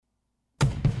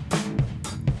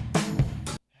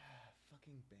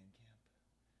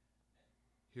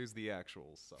Here's the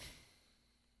actual song.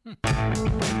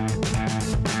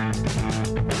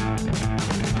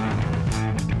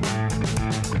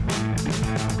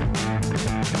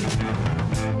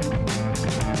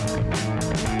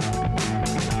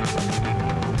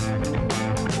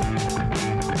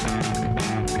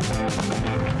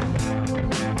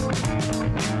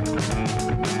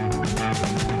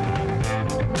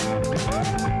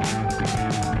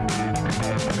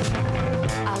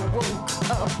 I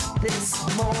woke up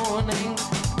this morning,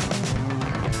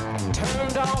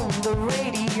 turned on the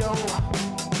radio.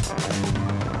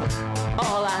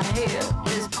 All I hear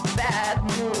is bad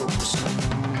news,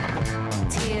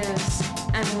 tears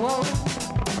and woe.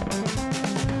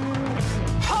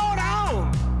 Hold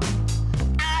on,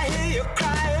 I hear you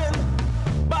crying,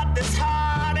 but this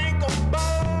heart ain't gonna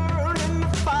burn in the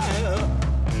fire.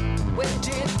 Where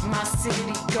did my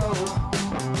city go?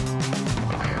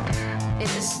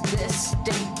 Is this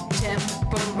state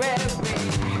temporary?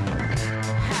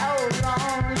 How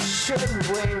long should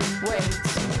we wait?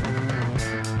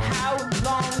 How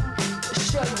long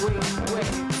should we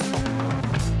wait?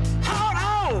 Hold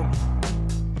on!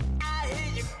 I hear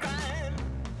you crying,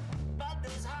 but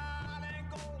this heart ain't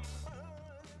gonna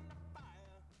burn in the fire.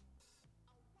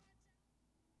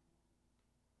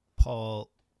 Paul,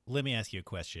 let me ask you a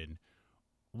question.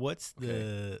 What's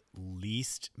the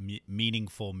least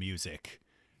meaningful music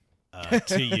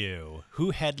to you?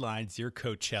 Who headlines your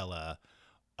Coachella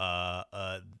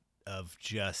of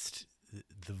just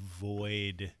the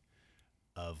void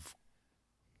of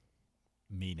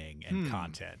meaning and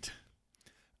content?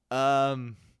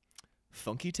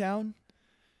 Funky Town?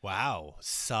 Wow.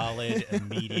 Solid,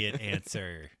 immediate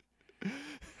answer.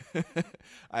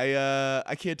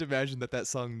 I can't imagine that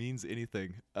song means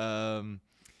anything.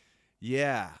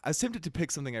 Yeah, I was tempted to pick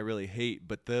something I really hate,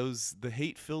 but the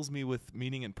hate fills me with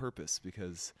meaning and purpose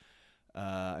because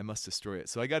I must destroy it.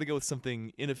 So I got to go with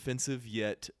something inoffensive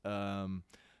yet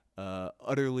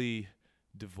utterly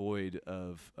devoid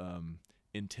of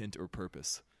intent or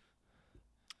purpose.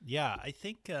 Yeah, I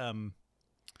think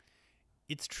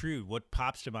it's true. What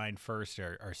pops to mind first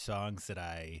are songs that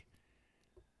I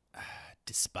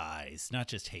despise, not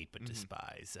just hate, but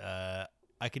despise.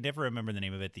 I could never remember the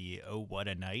name of it. The "Oh What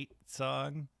a Night"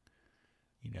 song,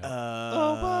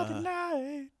 Oh what a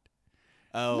night!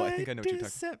 Oh, I think I know what you're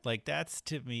talking about. Like that's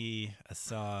to me a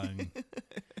song.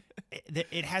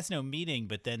 it has no meaning,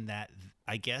 but then that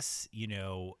I guess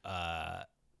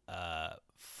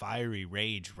fiery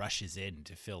rage rushes in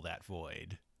to fill that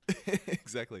void.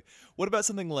 Exactly. What about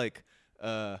something like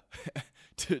to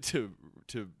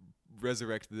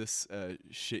resurrect this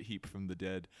shit heap from the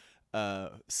dead?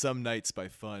 Some Nights by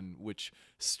Fun, which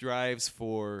strives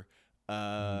for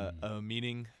a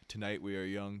meaning. Tonight we are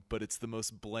young, but it's the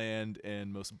most bland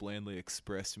and most blandly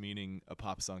expressed meaning a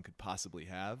pop song could possibly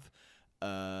have.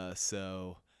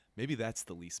 So maybe that's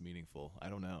the least meaningful. I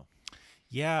don't know.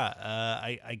 Yeah,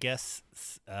 I guess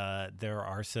there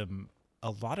are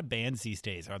a lot of bands these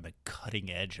days are on the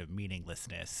cutting edge of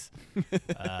meaninglessness.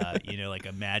 Like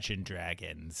Imagine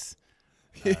Dragons.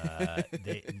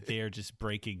 They are just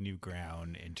breaking new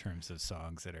ground in terms of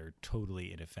songs that are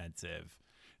totally inoffensive.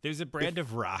 There's a brand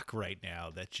of rock right now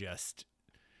that just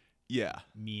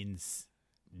means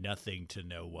nothing to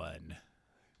no one.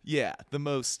 Yeah, the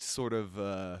most sort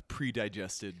of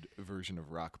pre-digested version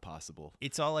of rock possible.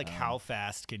 It's all like how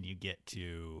fast can you get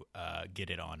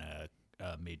it on a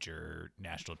major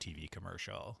national TV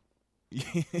commercial?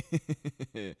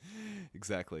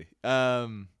 Exactly.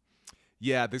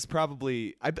 Yeah, there's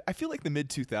probably I feel like the mid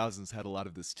 2000s had a lot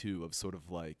of this too, of sort of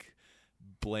like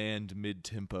bland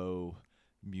mid-tempo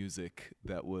music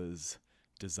that was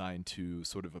designed to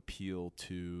sort of appeal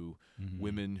to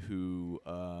women who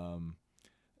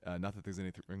not that there's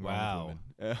anything wrong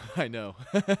with women. I know.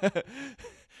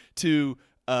 To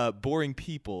boring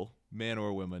people, man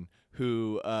or woman,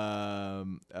 who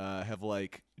have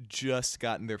like just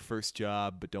gotten their first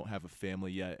job but don't have a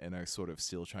family yet and are sort of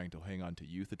still trying to hang on to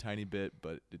youth a tiny bit,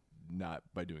 but not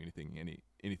by doing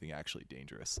anything actually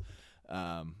dangerous.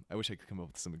 I wish I could come up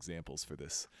with some examples for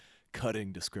this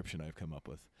cutting description I've come up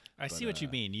with. I see what you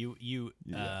mean.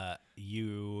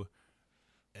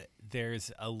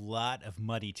 There's a lot of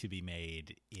money to be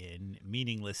made in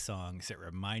meaningless songs that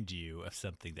remind you of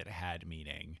something that had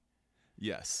meaning.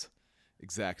 Yes,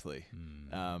 exactly.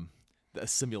 A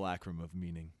simulacrum of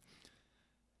meaning.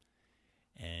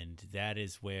 And that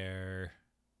is where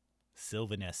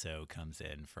Sylvan Esso comes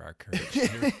in for our current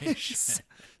generation.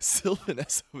 Sylvan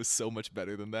Esso is so much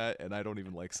better than that, and I don't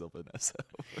even like Sylvan Esso.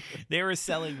 They were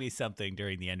selling me something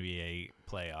during the NBA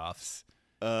playoffs.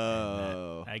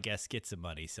 Oh. I guess get some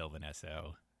money, Sylvan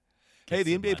Esso. Hey,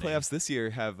 the some NBA money. playoffs this year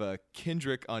have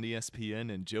Kendrick on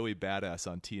ESPN and Joey Badass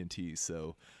on TNT.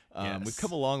 So we've Yes.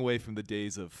 come a long way from the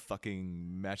days of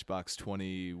fucking Matchbox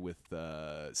 20 with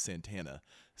Santana.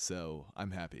 So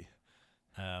I'm happy.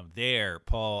 There,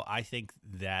 Paul, I think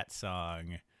that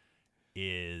song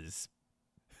is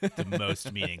the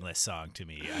most meaningless song to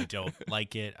me. I don't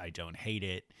like it. I don't hate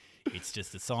it. It's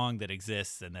just a song that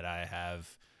exists and that I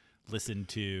have listened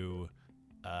to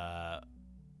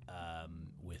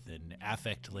with an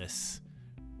affectless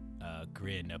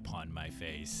grin upon my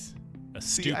face. A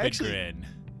See, I stupid actually- grin.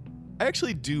 I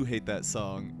actually do hate that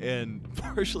song, and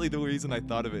partially the reason I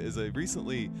thought of it is I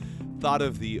recently thought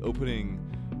of the opening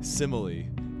simile.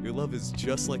 Your love is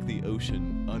just like the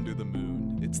ocean under the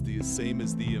moon. It's the same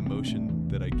as the emotion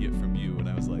that I get from you. And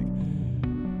I was like,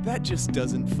 that just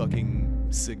doesn't fucking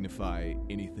signify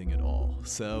anything at all.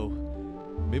 So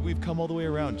maybe we've come all the way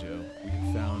around, Joe. We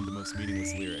have found the most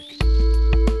meaningless lyric.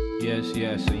 Yes,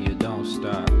 yes, and you don't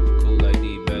stop.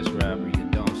 Kool-Aid, best rapper, you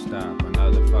don't stop.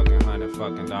 Another fucking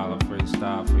 $100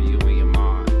 freestyle for you and your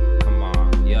mind. Come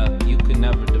on, yeah, you could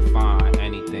never define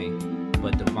anything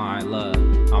but divine love.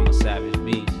 I'm a savage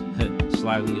beast,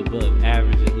 slightly above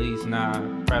average at least. Nah,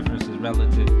 preference is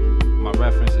relative. My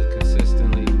references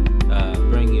consistently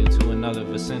bring you to another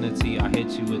vicinity. I hit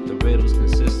you with the riddles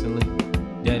consistently.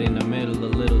 Dead in the middle, a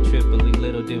little Tripoli.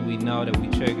 Little did we know that we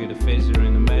triggered a fissure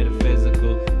in the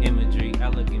metaphysical imagery,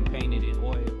 elegant painted in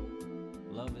oil.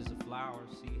 Love is a flower,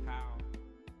 see how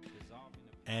dissolving.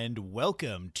 And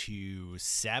welcome to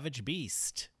Savage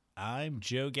Beast. I'm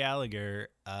Joe Gallagher,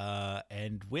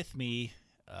 and with me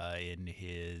in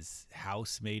his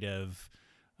house made of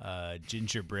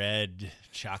gingerbread,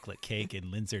 chocolate cake,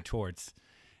 and Linzer torts,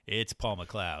 it's Paul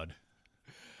McLeod.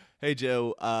 Hey,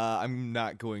 Joe, I'm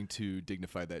not going to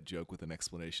dignify that joke with an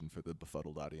explanation for the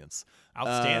befuddled audience.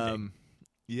 Outstanding.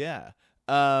 Yeah.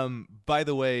 By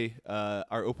the way,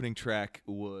 our opening track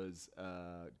was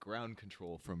Ground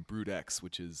Control from Brood X,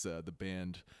 which is the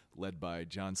band led by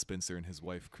John Spencer and his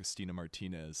wife, Christina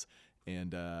Martinez.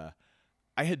 And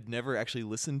I had never actually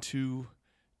listened to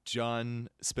John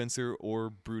Spencer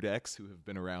or Brood X, who have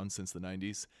been around since the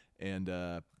 90s.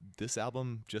 And this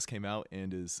album just came out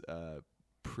and is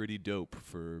pretty dope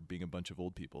for being a bunch of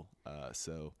old people.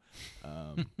 So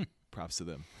props to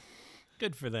them.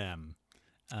 Good for them.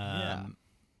 Yeah.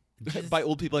 Just- By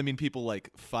old people, I mean people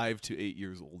like 5 to 8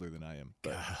 years older than I am.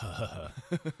 But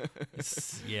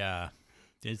yeah,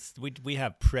 we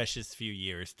have precious few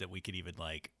years that we could even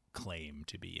like claim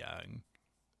to be young.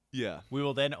 yeah, We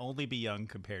will then only be young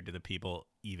compared to the people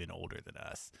even older than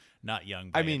us, not young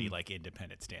by I mean- any like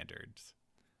independent standards.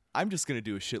 I'm just gonna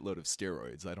do a shitload of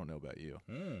steroids. I don't know about you.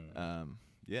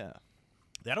 Yeah.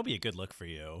 That'll be a good look for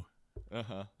you.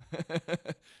 Uh-huh.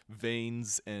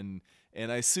 Veins and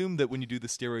I assume that when you do the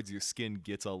steroids, your skin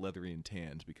gets all leathery and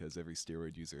tanned because every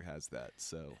steroid user has that.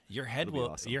 So Your head it'll be will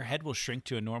awesome. your head will shrink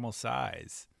to a normal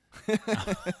size.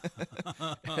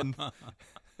 And,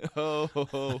 ho ho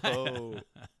ho ho.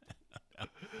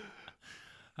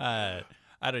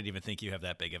 I don't even think you have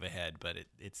that big of a head, but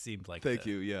it seemed like Thank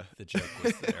you. Yeah. the joke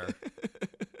was there.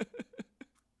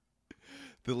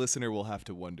 The listener will have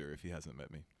to wonder if he hasn't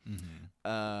met me.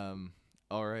 Mm-hmm.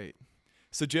 All right.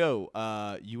 So Joe,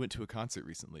 you went to a concert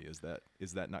recently. Is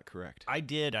that not correct? I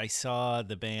did. I saw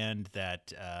the band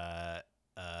that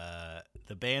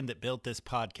built this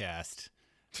podcast,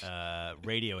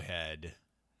 Radiohead.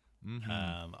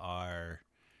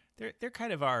 They're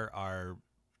kind of our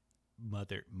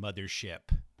mothership.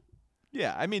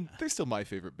 Yeah, I mean, they're still my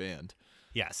favorite band.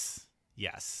 Yes.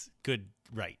 Good.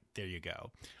 Right. There you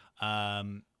go.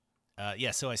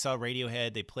 Yeah. So I saw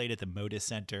Radiohead. They played at the Moda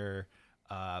Center.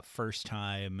 First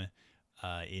time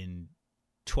in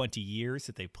 20 years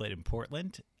that they played in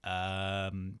Portland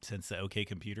since the OK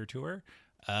Computer tour,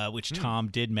 which Tom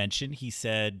did mention. He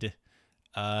said,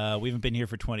 "We haven't been here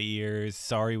for 20 years.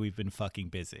 Sorry, we've been fucking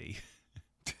busy."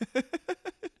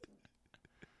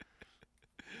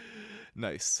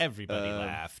 Nice. Everybody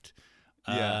laughed.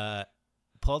 yeah.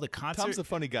 Paul, the concert. Tom's a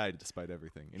funny guy despite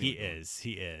everything. He Anyway, go on. is.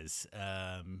 He is.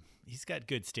 He's got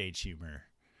good stage humor,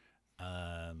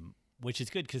 which is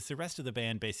good because the rest of the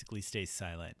band basically stays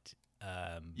silent.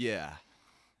 Yeah.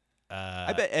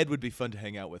 I bet Ed would be fun to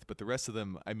hang out with, but the rest of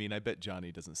them, I mean, I bet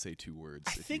Johnny doesn't say 2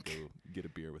 words if think- you go get a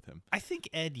beer with him. I think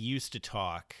Ed used to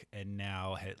talk and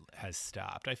now has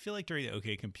stopped. I feel like during the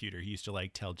OK Computer, he used to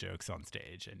like tell jokes on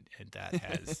stage, and that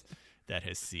has that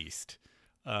has ceased.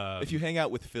 If you hang out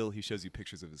with Phil, he shows you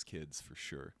pictures of his kids for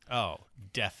sure. Oh,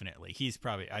 definitely.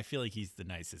 I feel like he's the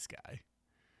nicest guy.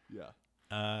 Yeah.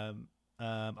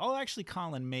 Actually,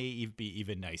 Colin may be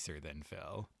even nicer than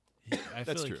Phil. I feel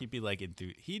That's like true. he'd be like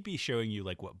he'd be showing you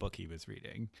like what book he was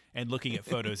reading and looking at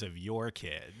photos of your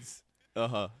kids.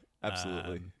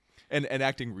 Absolutely. And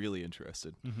acting really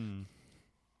interested.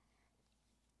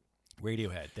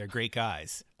 Radiohead, they're great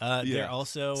guys. Yeah. They're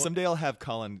also Someday I'll have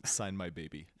Colin sign my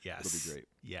baby. Yes. It'll be great.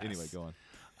 Yes. Anyway, go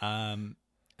on.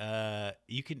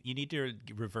 You need to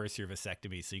reverse your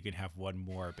vasectomy so you can have one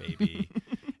more baby,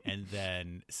 and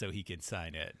then so he can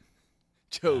sign it.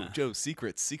 Joe,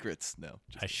 secrets. No.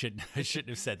 I shouldn't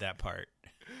have said that part.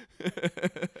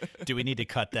 Do we need to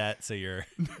cut that so you're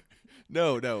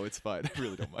No, it's fine. I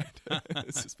really don't mind.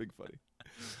 It's just being funny.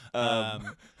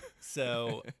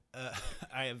 So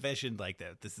I envisioned like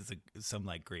that. This is some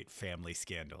like great family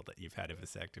scandal that you've had a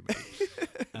vasectomy.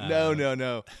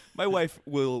 No. My wife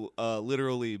will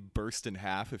literally burst in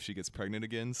half if she gets pregnant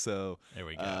again. So There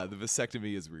we go. The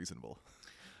vasectomy is reasonable.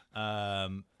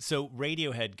 So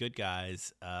Radiohead, good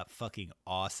guys, fucking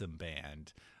awesome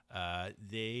band.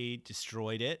 They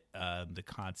destroyed it. The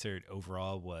concert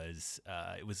overall was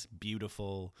it was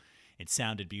beautiful. It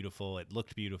sounded beautiful. It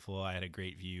looked beautiful. I had a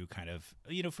great view, kind of,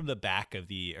 from the back of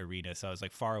the arena. So I was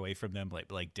like far away from them,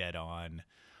 like dead on.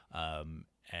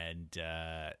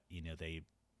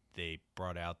 They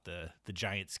brought out the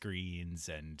giant screens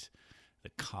and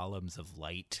the columns of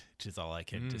light, which is all I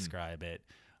can describe it.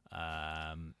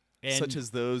 And Such as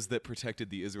those that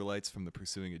protected the Israelites from the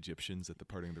pursuing Egyptians at the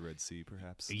parting of the Red Sea,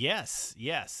 perhaps.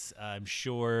 Yes. I'm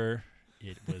sure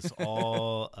it was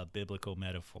all a biblical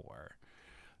metaphor.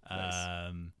 Nice.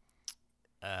 I'm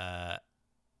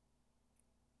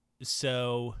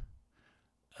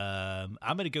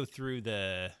going to go through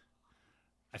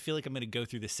I feel like I'm going to go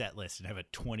through the set list and have a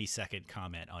 20-second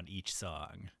comment on each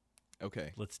song.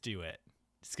 Okay. Let's do it.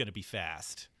 It's going to be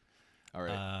fast. All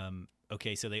right.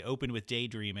 Okay, so they opened with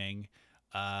Daydreaming,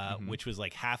 which was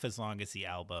like half as long as the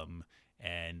album,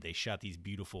 and they shot these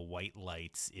beautiful white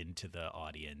lights into the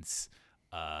audience.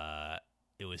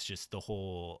 It was just the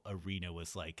whole arena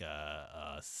was like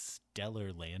a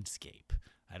stellar landscape.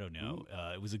 I don't know.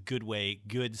 It was a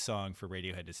good song for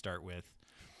Radiohead to start with.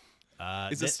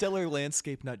 Is a stellar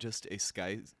landscape not just a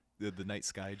sky, the night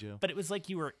sky, Joe? But it was like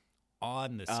you were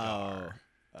on the star.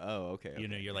 Oh, okay.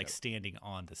 You're like standing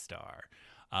on the star.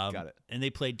 Got it. And they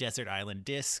played Desert Island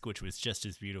Disc, which was just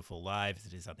as beautiful live as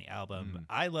it is on the album.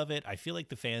 I love it. I feel like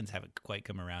the fans haven't quite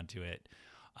come around to it.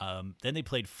 Then they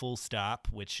played Full Stop,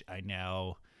 which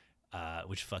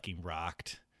which fucking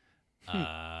rocked.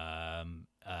 And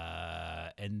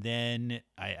then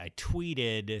I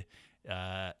tweeted.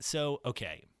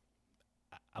 Okay,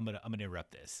 I'm gonna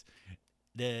interrupt this.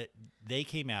 They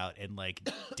came out and like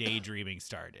Daydreaming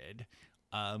started.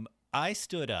 I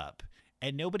stood up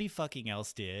and nobody fucking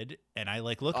else did. And I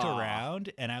like looked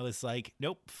around and I was like,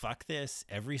 nope, fuck this.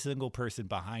 Every single person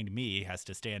behind me has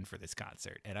to stand for this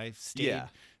concert. And I stayed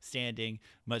standing.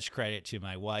 Much credit to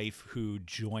my wife who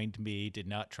joined me, did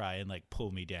not try and like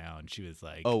pull me down. She was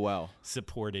like, oh, wow.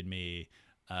 supported me.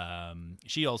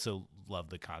 She also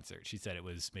loved the concert. She said it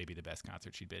was maybe the best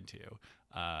concert she'd been to.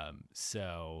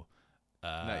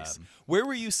 Nice. Where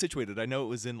were you situated? I know it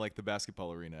was in like the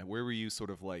basketball arena. Where were you sort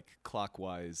of like clock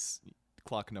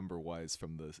number wise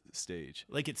from the stage?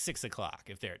 Like it's 6:00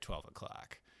 if they're at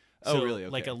 12:00. Oh, So, really?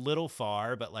 Okay. Like a little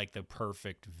far, but like the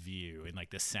perfect view, and like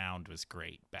the sound was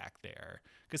great back there.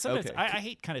 Because sometimes Okay. I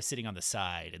hate kind of sitting on the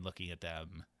side and looking at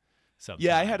them. Sometimes.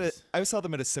 Yeah, I saw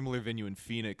them at a similar venue in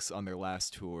Phoenix on their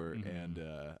last tour, and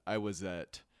I was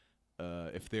at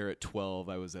if they're at 12,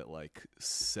 I was at like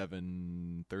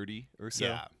 7:30 or so.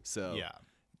 Yeah. So Yeah.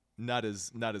 not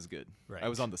as good. Right. I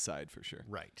was on the side for sure.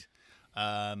 Right.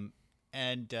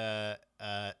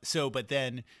 But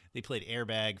then they played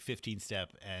Airbag, 15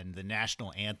 Step, and the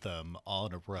national anthem all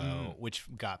in a row, which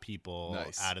got people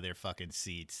Nice. out of their fucking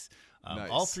seats.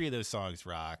 Nice. All three of those songs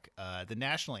rock. The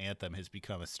national anthem has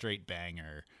become a straight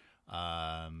banger.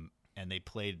 And they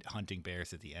played Hunting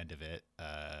Bears at the end of it,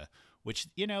 which,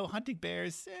 Hunting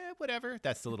Bears, whatever.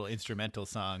 That's the little instrumental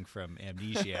song from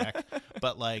Amnesiac.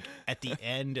 But like at the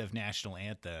end of national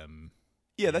anthem,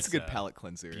 Yeah, that's a It's, good palate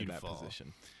cleanser beautiful. in that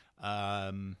position.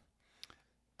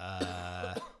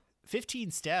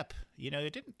 15 Step,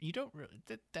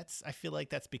 that's I feel like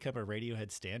that's become a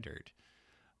Radiohead standard.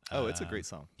 Oh, it's a great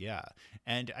song. Yeah.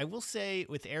 And I will say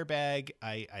with Airbag,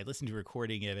 I listened to a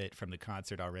recording of it from the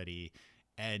concert already,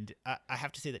 and I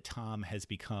have to say that Tom has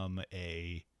become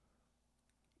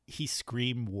he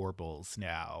scream warbles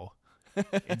now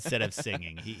instead of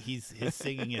singing. His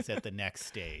singing is at the next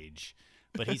stage,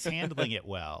 but he's handling it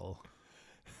well.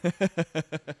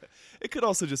 It could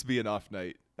also just be an off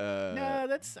night.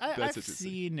 No, I've interesting.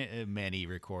 seen many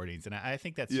recordings, and I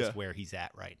think that's Yeah. just where he's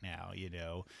at right now.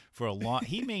 For a long,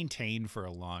 he maintained for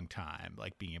a long time,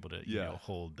 like being able to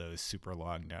hold those super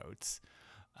long notes.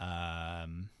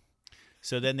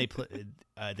 So then they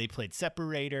played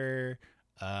Separator,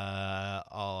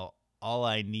 All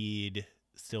I Need,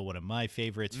 still one of my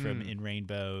favorites from In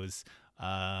Rainbows,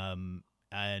 and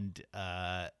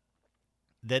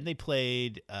then they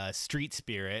played Street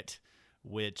Spirit,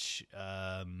 which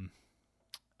I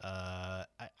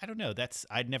don't know.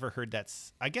 I'd never heard that.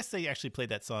 I guess they actually played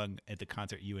that song at the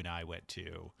concert you and I went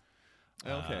to.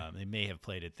 Okay. They may have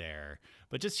played it there,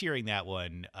 but just hearing that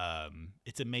one,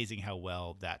 it's amazing how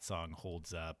well that song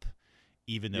holds up,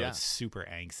 even though it's super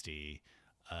angsty.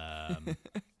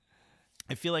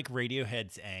 I feel like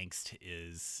Radiohead's angst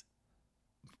is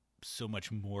so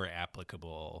much more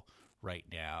applicable right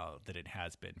now than it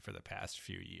has been for the past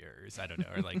few years. I don't know,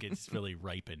 or like it's really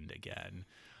ripened again.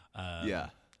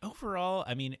 Overall,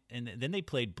 I mean, and then they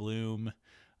played Bloom,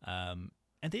 and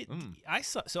I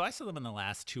saw them on the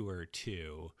last tour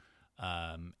too,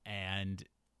 and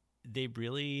they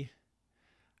really,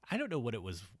 I don't know what it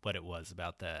was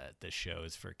about the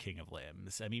shows for King of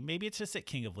Limbs. I mean, maybe it's just that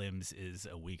King of Limbs is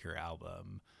a weaker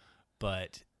album,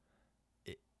 but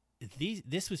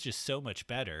this was just so much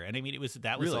better. And I mean,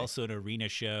 that was also an arena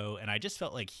show, and I just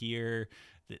felt like here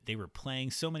that they were playing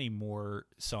so many more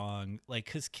songs, like,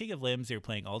 because King of Limbs, they were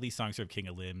playing all these songs from King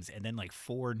of Limbs, and then like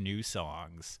 4 new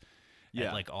songs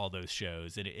at like all those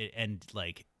shows. And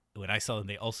like when I saw them,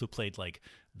 they also played like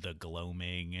The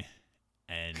Gloaming,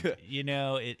 and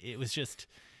it was just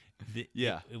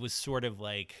it was sort of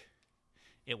like,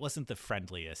 it wasn't the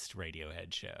friendliest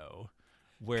Radiohead show.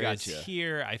 Whereas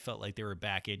here, I felt like they were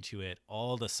back into it.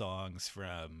 All the songs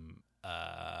from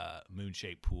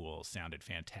Moonshaped Pool sounded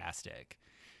fantastic.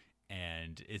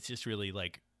 And it's just really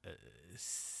like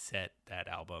set that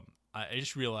album. I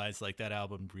just realized like that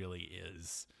album really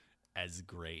is as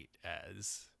great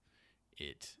as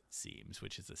it seems,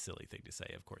 which is a silly thing to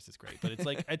say. Of course it's great, but it's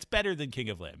like, it's better than King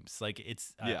of Limbs. Like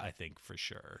it's, I think for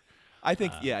sure. I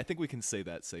think we can say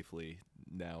that safely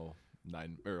now,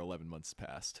 9 or 11 months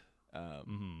past.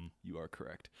 You are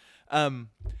correct.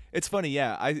 It's funny.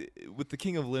 With the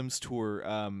King of Limbs tour,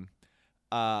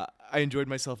 I enjoyed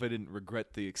myself. I didn't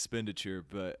regret the expenditure,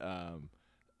 but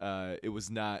it was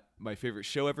not my favorite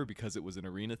show ever because it was an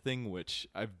arena thing, which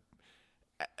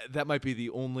that might be the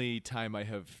only time I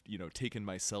have, taken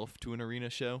myself to an arena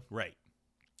show. Right.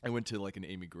 I went to like an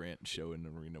Amy Grant show in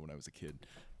an arena when I was a kid,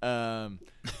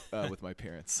 with my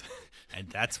parents. And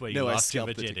that's where you lost your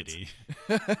virginity.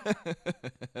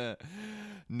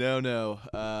 No.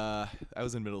 I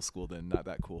was in middle school then, not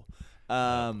that cool.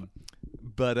 So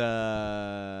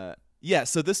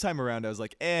this time around I was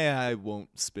like, I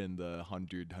won't spend the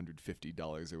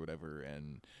 $150 or whatever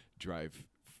and drive,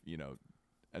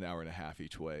 an hour and a half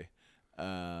each way,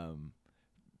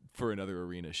 for another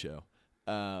arena show.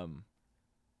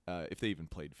 If they even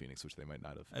played Phoenix, which they might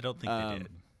not have. I don't think they did.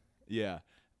 Yeah.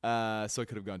 So I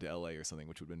could have gone to LA or something,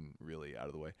 which would have been really out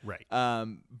of the way. Right.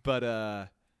 But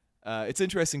it's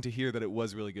interesting to hear that it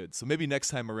was really good. So maybe next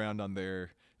time around on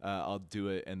there, I'll do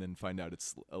it and then find out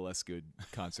it's a less good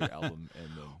concert album, and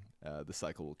then the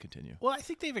cycle will continue. Well, I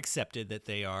think they've accepted that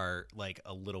they are like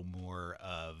a little more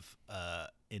of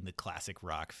in the classic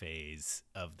rock phase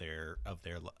of their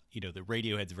the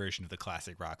Radiohead's version of the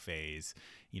classic rock phase.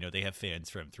 They have fans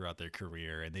from throughout their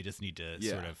career, and they just need to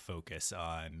sort of focus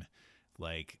on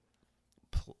like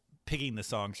picking the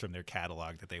songs from their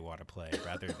catalog that they want to play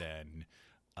rather than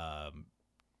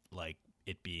like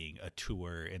it being a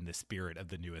tour in the spirit of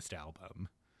the newest album.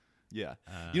 Yeah.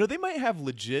 They might have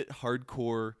legit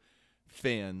hardcore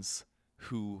fans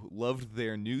who loved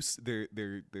their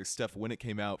their stuff when it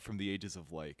came out from the ages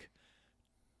of like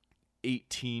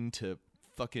 18 to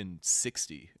fucking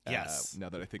 60. Yes. Now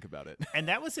that I think about it. And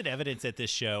that was an evidence at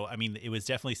this show. I mean, it was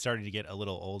definitely starting to get a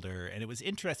little older, and it was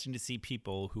interesting to see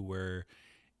people who were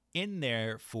in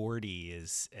their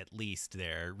 40s at least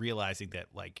there realizing that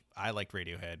like I liked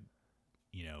Radiohead,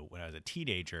 when I was a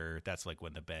teenager. That's like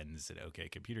when the Bends and OK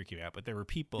Computer came out, but there were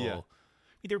people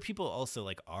there were people also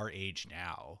like our age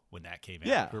now when that came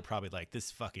out who were probably like,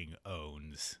 this fucking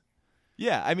owns.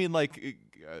 Yeah, I mean, like,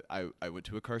 I went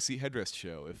to a Car Seat Headrest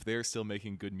show. If they're still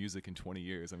making good music in 20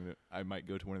 years, I might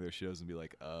go to one of their shows and be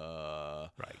like,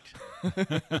 Right.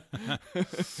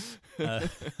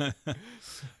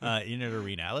 In an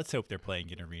arena. Let's hope they're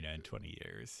playing in arena in 20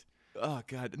 years. Oh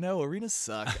God, no! Arenas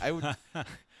suck. I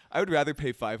would rather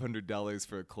pay $500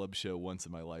 for a club show once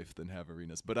in my life than have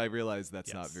arenas. But I realize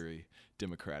that's not very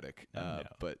democratic. No.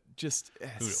 But just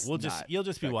you'll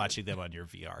just be watching them on your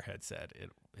VR headset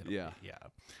Yeah. Yeah.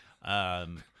 I'll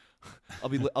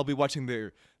be watching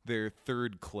their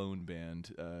third clone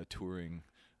band touring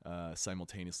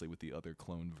simultaneously with the other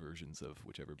clone versions of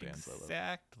whichever bands I love.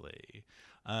 Exactly.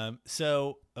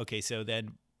 So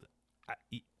then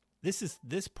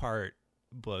this part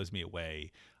blows me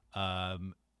away.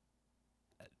 The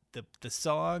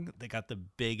song that got the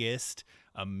biggest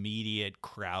immediate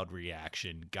crowd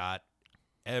reaction, got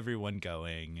everyone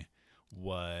going,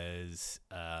 was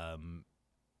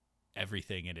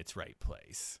Everything in Its Right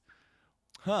Place.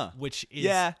 Huh. Which is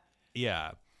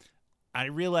Yeah. I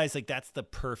realized like that's the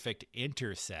perfect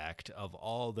intersect of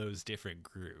all those different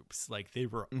groups. Like they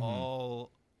were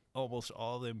almost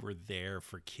all of them were there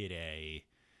for Kid A,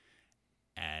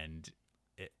 and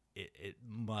it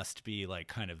must be like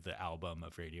kind of the album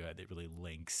of Radiohead that really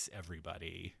links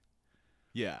everybody.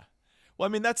 Yeah. Well, I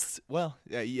mean,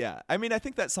 yeah. I mean, I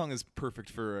think that song is perfect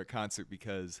for a concert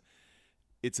because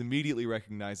it's immediately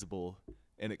recognizable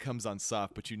and it comes on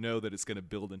soft, but you know that it's going to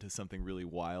build into something really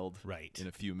wild in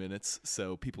a few minutes.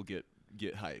 So people get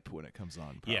hype when it comes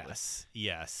on. Probably.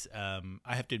 Yes. I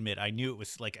have to admit, I knew it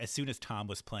was like as soon as Tom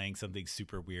was playing something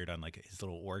super weird on like his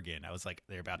little organ, I was like,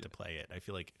 they're about to play it. I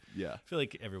feel like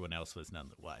everyone else was none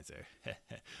the wiser.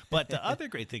 But the other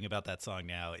great thing about that song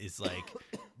now is like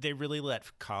they really let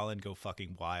Colin go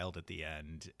fucking wild at the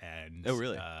end, and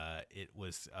it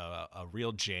was a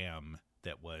real jam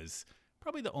that was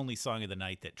probably the only song of the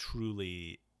night that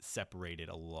truly separated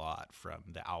a lot from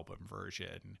the album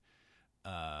version.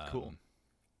 Cool.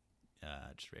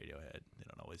 Just Radiohead. They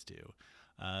don't always do.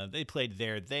 They played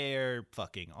There,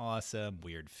 fucking awesome.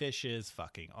 Weird Fishes,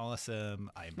 fucking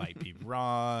awesome. I Might Be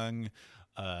Wrong,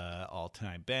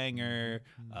 all-time banger.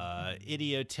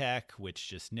 Idiotech, which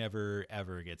just never,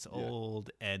 ever gets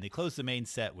old. And they closed the main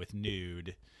set with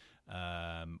Nude,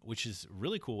 which is a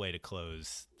really cool way to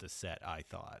close the set, I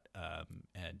thought.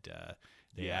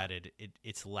 They added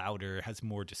it's louder, has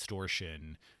more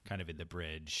distortion kind of in the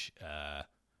bridge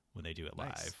when they do it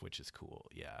live, which is cool.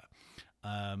 Yeah.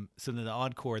 So then the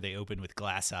encore, they open with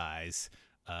Glass Eyes,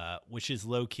 which is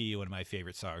low key one of my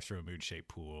favorite songs from a Moonshaped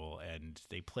Pool, and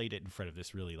they played it in front of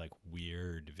this really like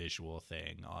weird visual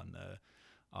thing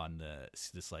on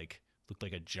this like looked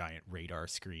like a giant radar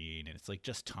screen, and it's like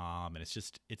just Tom, and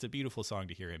it's a beautiful song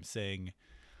to hear him sing.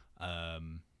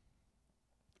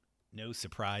 No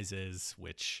surprises,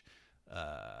 which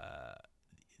the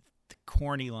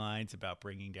corny lines about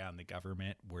bringing down the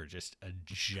government were just a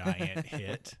giant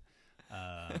hit.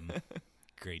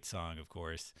 Great song, of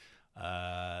course.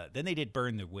 Then they did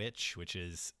Burn the Witch, which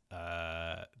is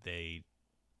they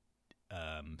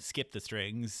skip the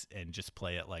strings and just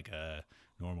play it like a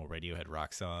normal Radiohead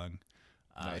rock song,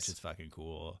 which is fucking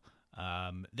cool.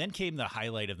 Then came the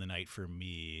highlight of the night for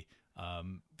me,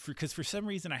 because for some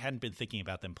reason I hadn't been thinking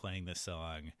about them playing this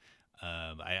song.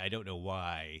 I don't know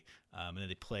why. And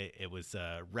then it was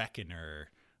Reckoner,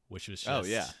 which was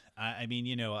just, I mean,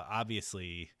 you know,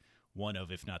 obviously one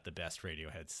of, if not the best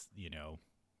Radiohead's, you know,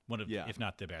 one of, if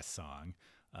not the best song,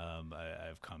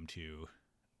 I've come to,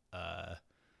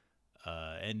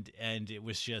 and it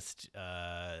was just,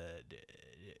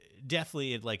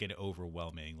 definitely like an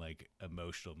overwhelming, like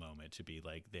emotional moment to be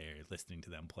like there listening to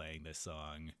them playing this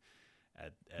song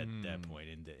at that point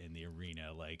in the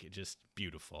arena, like just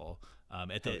beautiful.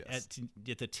 At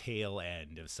the tail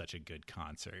end of such a good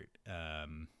concert.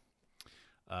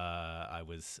 I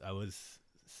was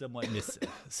somewhat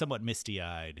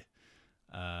misty-eyed.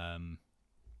 And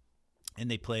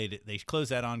they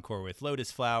closed that encore with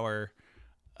Lotus Flower.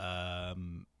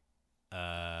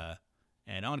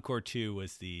 And encore 2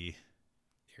 was their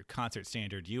concert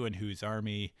standard, You and Whose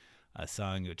Army, a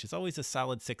song which is always a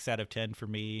solid 6 out of 10 for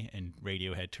me in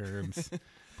Radiohead terms,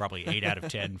 probably 8 out of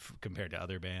 10 compared to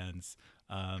other bands.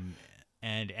 And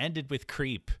ended with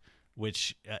Creep,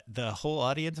 which the whole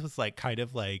audience was like kind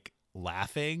of like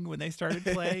laughing when they started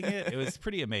playing it. It was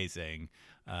pretty amazing.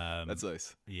 That's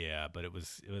nice. Yeah, but it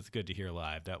was good to hear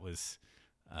live. That was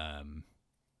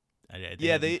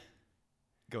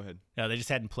Go ahead. No, they just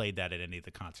hadn't played that at any of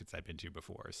the concerts I've been to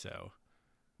before, so.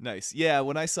 Nice. Yeah,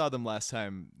 when I saw them last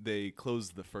time, they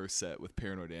closed the first set with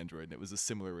Paranoid Android, and it was a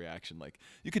similar reaction. Like,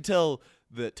 you could tell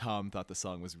that Tom thought the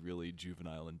song was really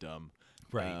juvenile and dumb,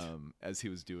 right, as he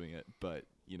was doing it, but,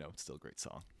 you know, it's still a great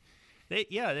song.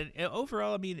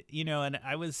 Overall, I mean, you know, and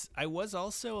I was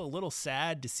also a little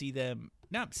sad to see them,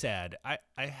 not sad, I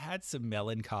had some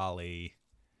melancholy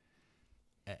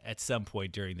at some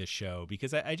point during the show,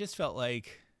 because I just felt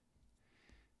like,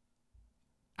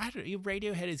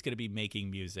 Radiohead is going to be making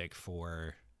music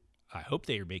for, I hope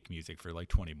they make music for like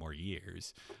 20 more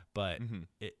years, but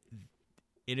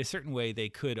in a certain way they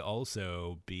could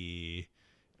also be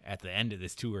at the end of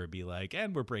this tour be like,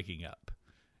 and we're breaking up.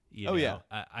 You Oh, know?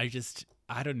 yeah.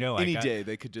 I don't know. Any day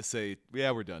they could just say,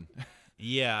 yeah, we're done.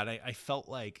 Yeah, and I felt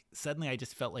like suddenly I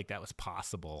just felt like that was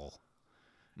possible,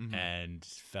 and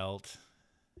felt,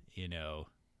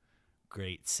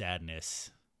 great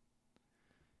sadness,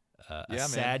 a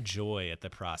sad joy at the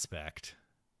prospect.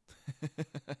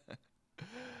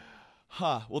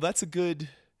 Well, that's a good.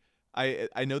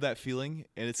 I know that feeling,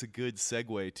 and it's a good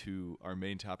segue to our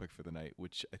main topic for the night,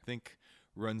 which I think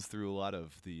runs through a lot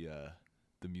of the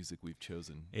music we've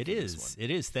chosen. It for this is. one.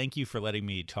 It is. Thank you for letting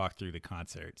me talk through the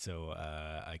concert, so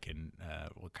I can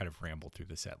we'll kind of ramble through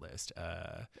the set list.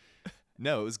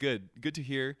 No, it was good. Good to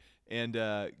hear, and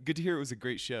good to hear it was a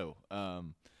great show.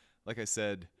 Like I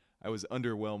said, I was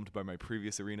underwhelmed by my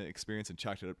previous arena experience and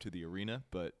chalked it up to the arena,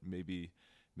 but maybe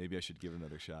I should give it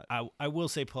another shot. I will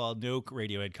say, Paul, no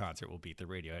Radiohead concert will beat the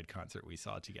Radiohead concert we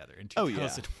saw together in Oh, yeah.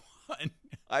 2001.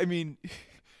 I mean,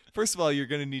 first of all, you're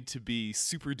going to need to be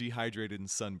super dehydrated and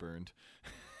sunburned.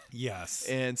 Yes.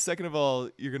 And second of all,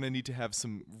 you're going to need to have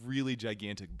some really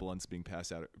gigantic blunts being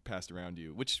passed around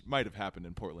you, which might have happened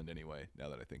in Portland anyway, now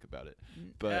that I think about it.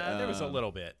 But there was a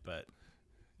little bit, but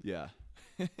yeah.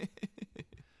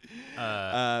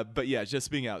 But yeah,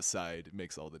 just being outside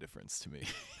makes all the difference to me.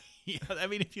 yeah, I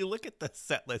mean, if you look at the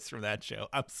set list from that show,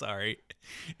 I'm sorry,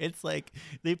 it's like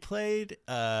they played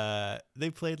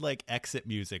like exit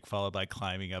music followed by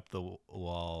Climbing Up the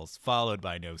Walls, followed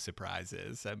by No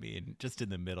Surprises. I mean, just in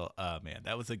the middle. Oh man,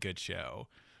 that was a good show.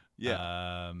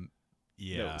 Yeah.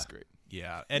 Yeah, No, it was great.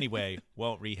 Yeah. Anyway,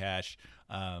 won't rehash.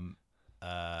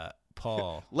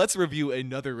 Paul, Let's review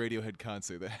another Radiohead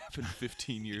concert that happened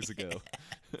 15 years ago.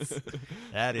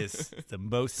 that is the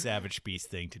most Savage Beast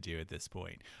thing to do at this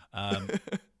point.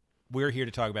 We're here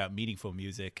to talk about meaningful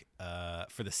music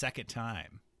for the second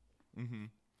time. Mm-hmm.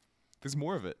 There's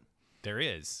more of it. There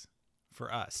is,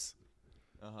 for us.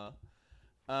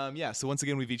 Yeah, so once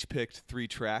again, we've each picked 3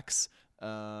 tracks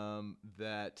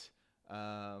that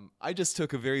I just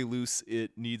took a very loose,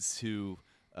 it needs to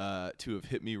have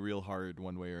hit me real hard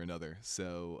one way or another.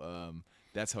 So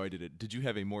that's how I did it. Did you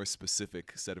have a more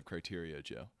specific set of criteria,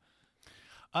 Joe?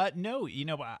 No,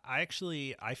 I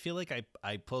feel like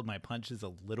I pulled my punches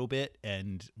a little bit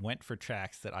and went for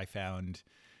tracks that I found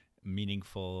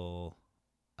meaningful,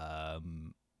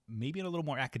 maybe on a little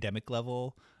more academic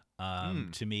level.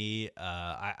 To me,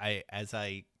 as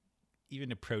I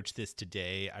even approach this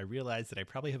today, I realized that I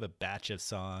probably have a batch of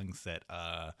songs that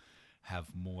have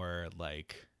more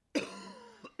like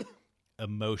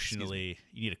emotionally.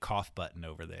 You need a cough button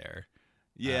over there.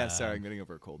 Yeah, sorry, I'm getting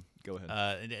over a cold. Go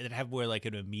ahead. And have more like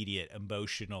an immediate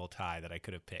emotional tie that I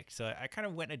could have picked. So I kind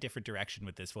of went in a different direction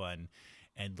with this one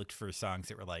and looked for songs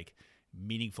that were like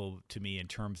meaningful to me in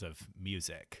terms of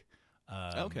music.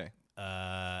 Okay.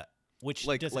 Which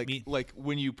like doesn't mean like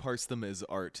when you parse them as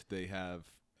art, they have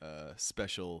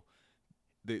special.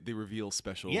 They reveal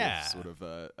special sort of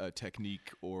a technique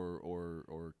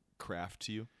or craft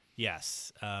to you.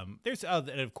 yes. There's and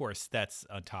of course that's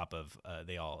on top of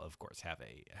they all of course have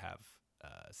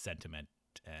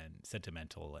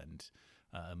sentimental and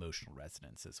emotional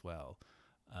resonance as well.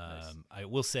 Nice. I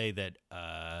will say that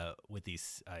with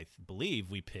these, I believe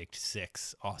we picked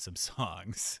 6 awesome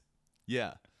songs.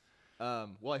 Yeah.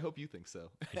 Well, I hope you think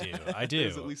so. I do.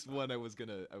 There's at least one I was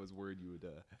worried you would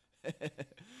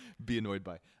be annoyed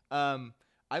by.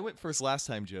 I went first last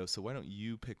time, Joe, so why don't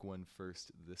you pick one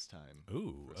first this time?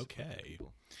 Ooh, for some okay.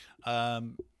 people?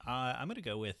 I'm going to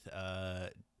go with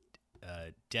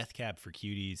Death Cab for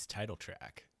Cutie's title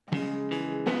track.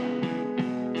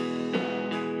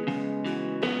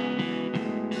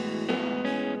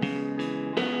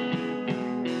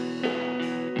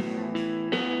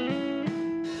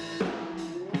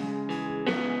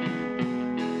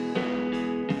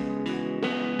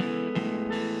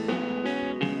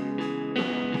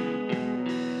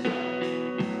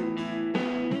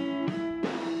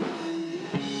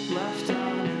 Left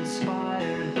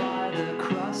uninspired by the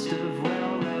crust of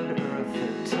railroad earth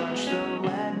that touched the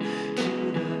lead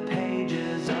to the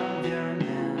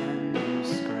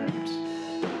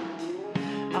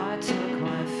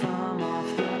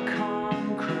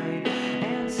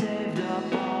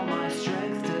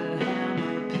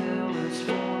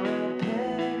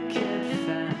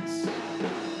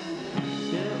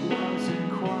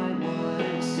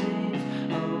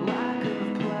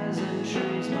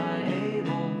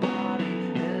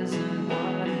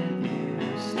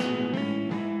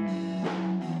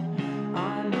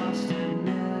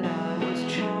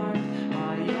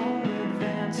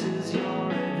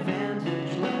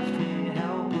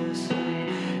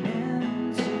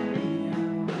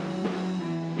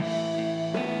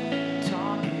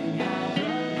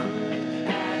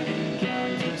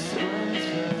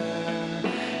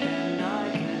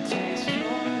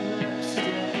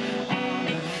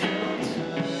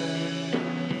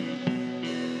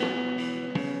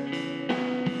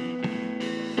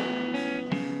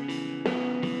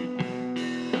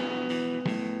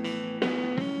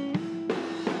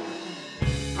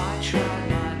try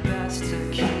my best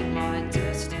to keep my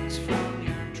distance from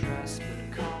your dress,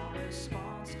 but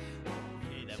corresponds.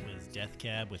 Okay, that was Death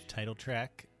Cab with Title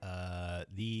Track.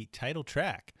 The title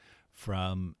track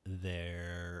from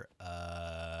their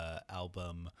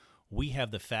album We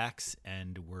Have the Facts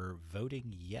and We're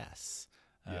Voting Yes.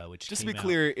 Which just to be came out-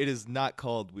 clear, it is not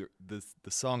called. The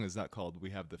song is not called "We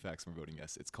Have the Facts from Voting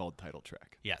Yes." It's called Title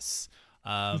Track. Yes,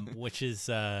 which is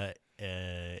a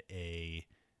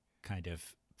kind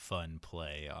of fun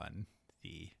play on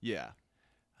the Yeah,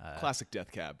 classic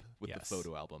Death Cab with yes. the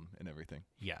photo album and everything.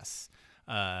 yes.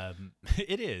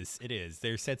 It is.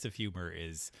 Their sense of humor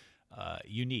is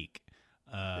unique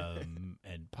and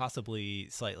possibly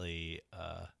slightly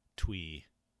twee,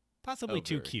 possibly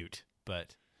too very. cute,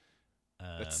 but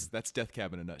That's Death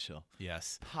Cab in a nutshell.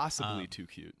 yes. Possibly too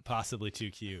cute. Possibly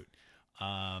too cute.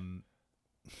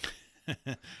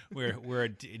 We're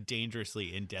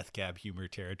dangerously in Death Cab humor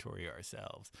territory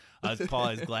ourselves. Paul,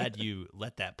 I was glad you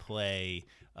let that play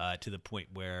to the point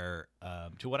where,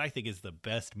 to what I think is the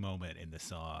best moment in the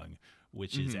song,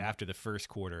 which is after the first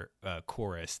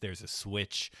chorus, there's a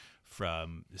switch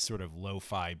from sort of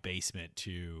lo-fi basement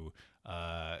to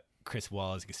Chris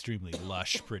Wallace's extremely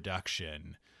lush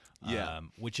production. Yeah.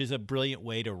 Which is a brilliant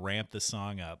way to ramp the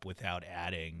song up without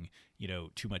adding,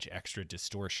 too much extra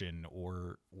distortion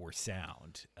or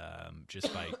sound,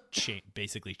 just by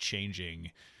basically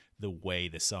changing the way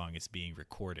the song is being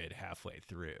recorded halfway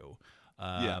through.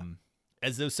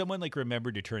 As though someone like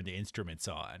remembered to turn the instruments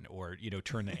on or,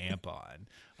 turn the amp on.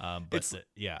 But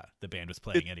the band was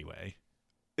playing anyway.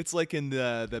 It's like in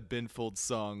that Ben Folds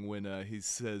song when he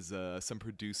says some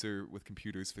producer with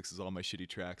computers fixes all my shitty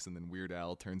tracks, and then Weird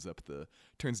Al turns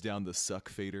down the suck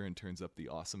fader and turns up the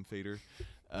awesome fader.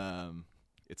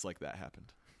 It's like that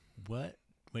happened. What?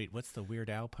 Wait, what's the Weird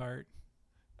Al part?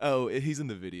 Oh, he's in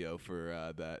the video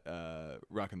for that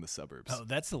Rockin' the Suburbs. Oh,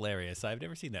 that's hilarious. I've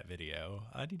never seen that video.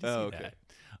 I need to see okay.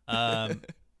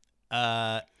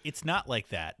 that. It's not like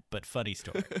that, but funny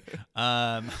story.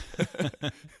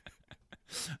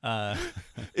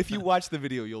 If you watch the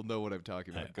video, you'll know what I'm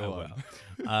talking about. Go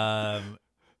on.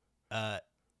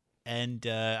 And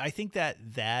I think that,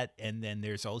 and then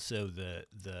there's also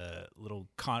the little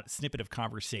snippet of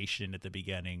conversation at the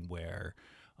beginning where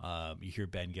you hear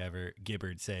Ben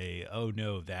Gibbard say, "Oh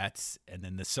no, that's," and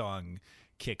then the song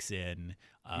kicks in.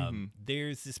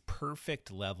 There's this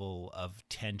perfect level of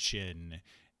tension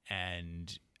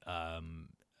and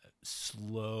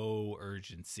slow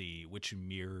urgency, which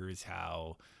mirrors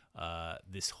how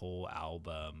this whole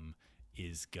album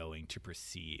is going to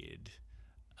proceed.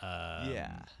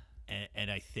 And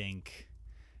I think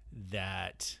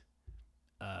that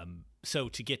so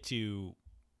to get to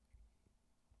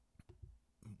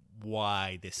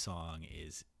why this song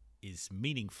is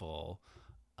meaningful,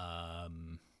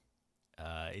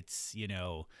 it's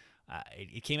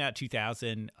it came out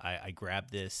 2000. I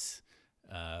grabbed this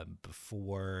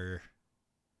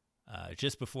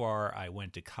just before I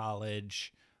went to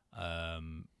college.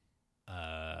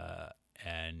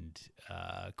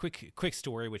 Quick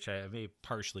story, which I may have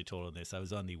partially told on this. I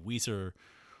was on the Weezer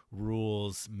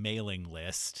Rules mailing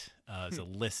list. It was a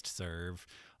listserv.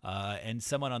 And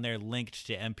someone on there linked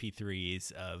to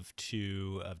MP3s of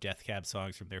two of Death Cab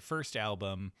songs from their first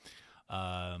album.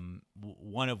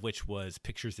 One of which was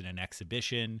Pictures in an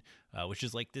Exhibition, which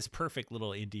is like this perfect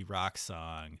little indie rock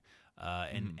song.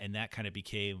 And that kind of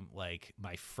became like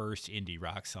my first indie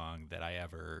rock song that I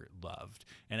ever loved.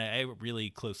 And I really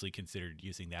closely considered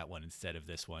using that one instead of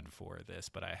this one for this,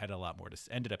 but I had a lot more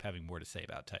ended up having more to say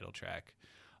about Title Track.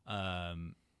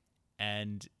 And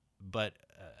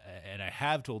I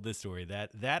have told this story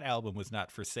that album was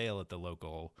not for sale at the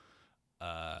local,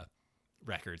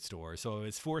 record store. So I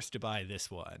was forced to buy this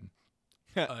one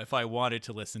if I wanted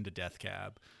to listen to Death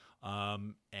Cab.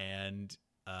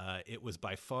 It was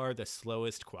by far the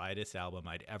slowest, quietest album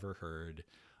I'd ever heard.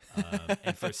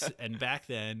 And back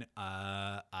then,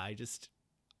 I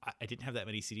didn't have that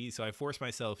many CDs, so I forced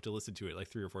myself to listen to it like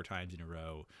 3 or 4 times in a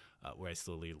row, where I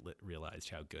slowly realized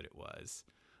how good it was.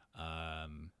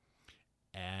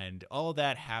 And all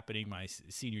that happening my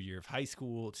senior year of high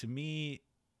school. To me,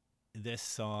 this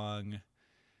song,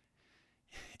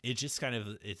 it just kind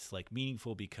of, it's like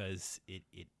meaningful because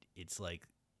it's like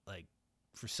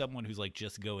for someone who's like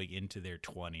just going into their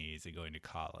 20s and going to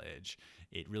college,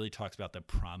 it really talks about the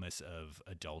promise of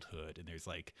adulthood. And there's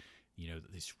like,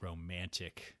 this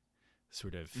romantic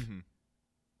sort of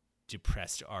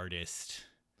depressed artist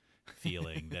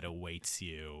feeling that awaits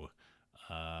you.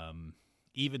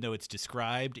 Even though it's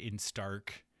described in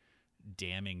stark,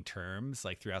 damning terms,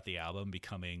 like throughout the album,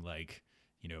 becoming like,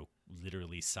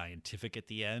 literally scientific at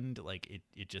the end. Like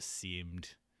it just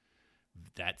seemed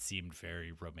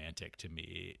very romantic to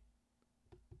me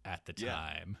at the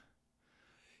time.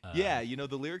 Yeah,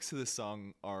 the lyrics to this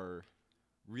song are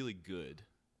really good.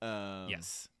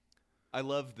 Yes. I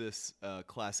love this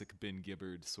classic Ben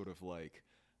Gibbard sort of like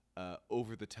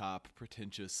over-the-top,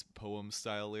 pretentious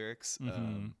poem-style lyrics.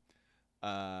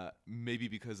 Maybe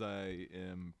because I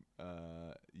am,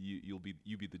 you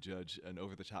be the judge, an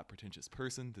over-the-top, pretentious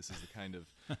person. This is the kind of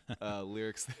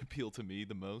lyrics that appeal to me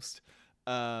the most,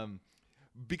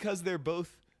 because they're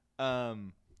both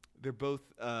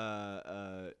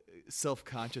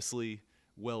self-consciously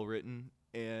well written,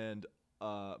 and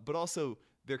but also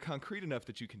they're concrete enough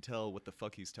that you can tell what the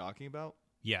fuck he's talking about.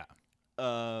 Yeah.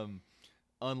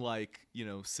 Unlike,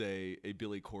 say a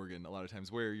Billy Corgan, a lot of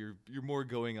times where you're more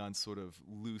going on sort of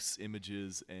loose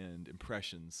images and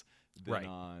impressions than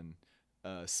on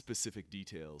specific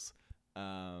details.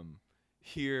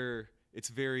 Here it's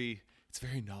very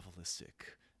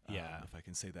novelistic. Yeah. If I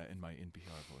can say that in my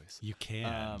NPR voice. You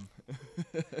can.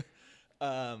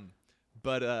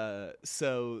 But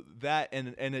so that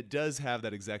and it does have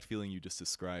that exact feeling you just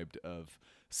described of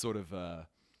sort of a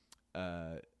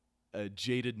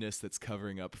jadedness that's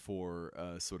covering up for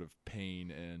sort of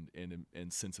pain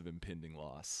and sense of impending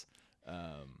loss.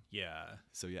 Yeah.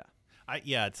 So yeah.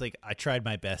 It's like I tried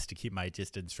my best to keep my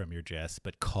distance from your jest,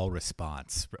 but call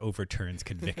response overturns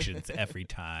convictions every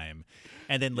time.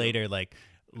 And then later, like,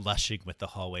 lushing with the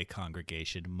hallway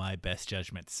congregation, my best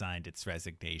judgment signed its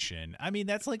resignation. I mean,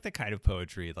 that's like the kind of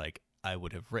poetry like I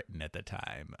would have written at the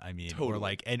time. I mean,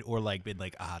 totally. or been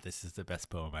like, this is the best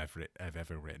poem I've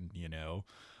ever written.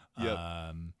 Yep.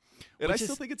 And I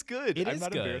still think it's good. I'm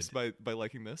not embarrassed by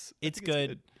liking this. It's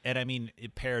good. And I mean,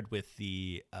 it paired with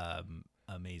the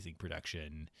amazing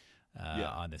production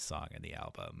on this song and the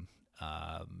album.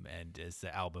 And as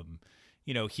the album,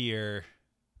 here,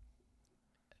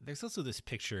 there's also this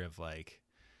picture of like,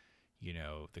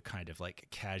 the kind of like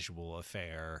casual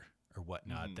affair or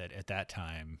whatnot that at that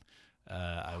time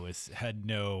I had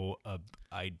no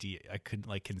idea. I couldn't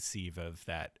like conceive of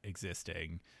that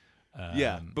existing.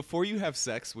 Before you have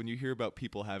sex, when you hear about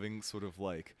people having sort of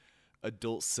like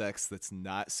adult sex that's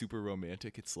not super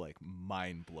romantic, it's like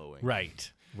mind blowing.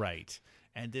 Right.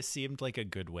 And this seemed like a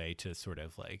good way to sort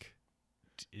of like,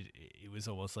 it was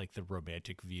almost like the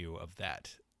romantic view of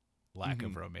that lack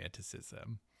of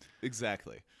romanticism.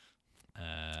 Exactly.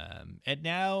 And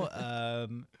now,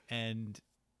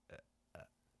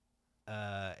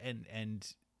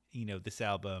 this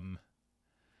album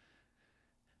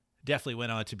definitely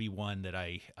went on to be one that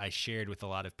I shared with a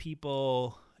lot of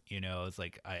people. It's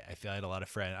like I feel I had a lot of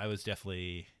friends. I was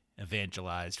definitely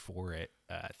evangelized for it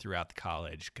throughout the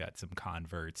college. Got some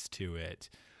converts to it,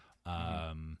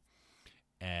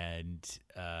 and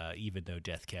even though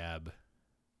Death Cab.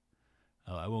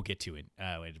 Oh, I won't get to it.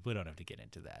 We don't have to get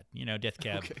into that. Death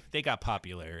Cab. Okay. They got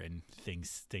popular and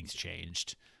things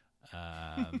changed.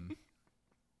 I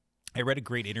read a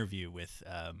great interview with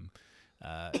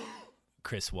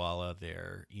Chris Walla,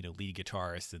 their lead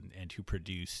guitarist and who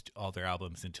produced all their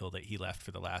albums until he left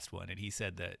for the last one. And he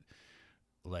said that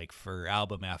like for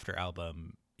album after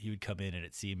album, he would come in and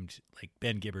it seemed like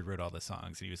Ben Gibbard wrote all the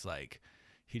songs, and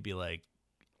he'd be like,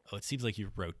 oh, it seems like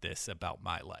you wrote this about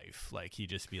my life. Like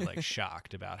he'd just be like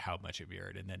shocked about how much of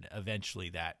yours. And then eventually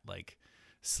that like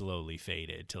slowly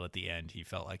faded till at the end he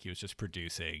felt like he was just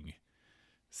producing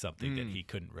something that he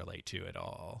couldn't relate to at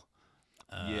all.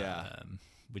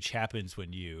 Which happens when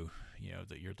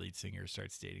that your lead singer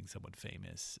starts dating someone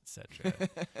famous, etc.,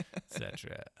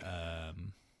 etc.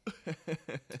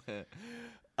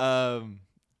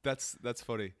 That's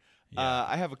funny. Yeah.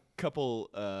 I have a couple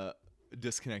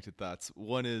disconnected thoughts.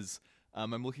 One is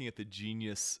I'm looking at the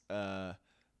Genius.com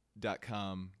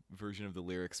version of the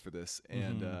lyrics for this,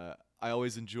 and I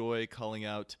always enjoy calling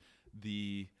out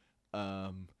the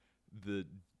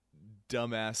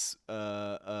dumbass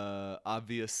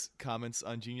obvious comments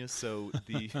on Genius. So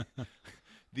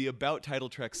the about title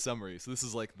track summary. So this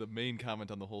is like the main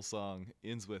comment on the whole song.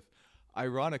 Ends with,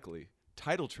 ironically,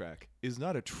 title track is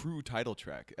not a true title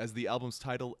track, as the album's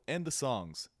title and the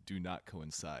songs do not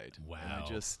coincide. Wow. And I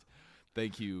just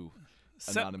thank you,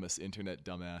 anonymous internet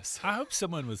dumbass. I hope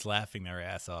someone was laughing their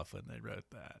ass off when they wrote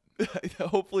that.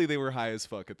 Hopefully they were high as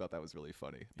fuck and thought that was really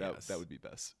funny. That would be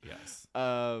best. Yes.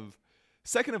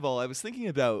 Second of all, I was thinking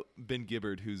about Ben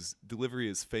Gibbard, whose delivery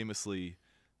is famously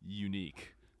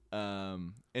unique,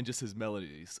 and just his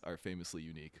melodies are famously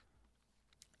unique.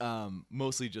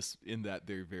 Mostly just in that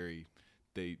they're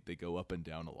they go up and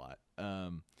down a lot.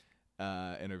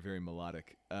 and are very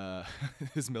melodic.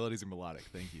 His melodies are melodic.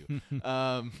 Thank you.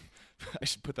 I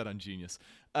should put that on Genius.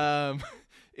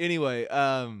 Anyway,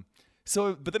 but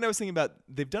then I was thinking about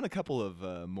they've done a couple of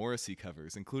Morrissey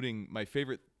covers, including my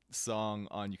favorite song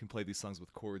on "You Can Play These Songs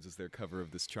with Chords" is their cover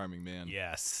of "This Charming Man."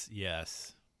 Yes.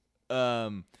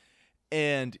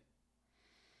 And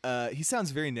he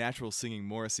sounds very natural singing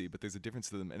Morrissey, but there's a difference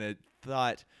to them. And I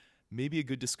thought maybe a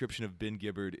good description of Ben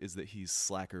Gibbard is that he's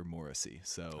slacker Morrissey.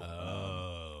 So,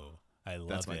 I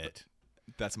love it.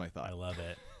 That's my thought. I love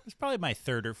it. It's probably my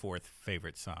third or fourth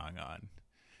favorite song on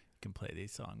 "You Can Play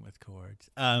These Songs with Chords."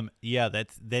 Yeah,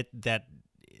 that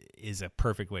is a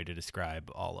perfect way to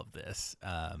describe all of this.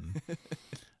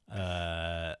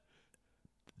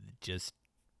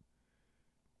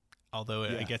 Although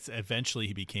I guess eventually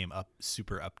he became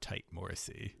super uptight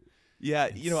Morrissey. Yeah,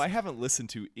 I haven't listened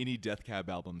to any Death Cab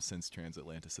albums since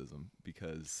Transatlanticism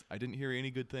because I didn't hear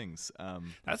any good things.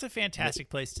 That's a fantastic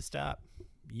place to stop,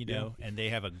 and they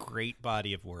have a great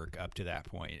body of work up to that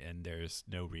point, and there's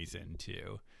no reason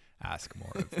to ask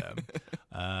more of them.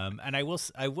 And I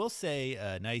will say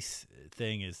a nice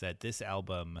thing is that this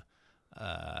album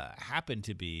happened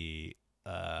to be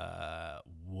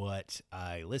what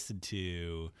I listened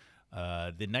to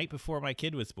the night before my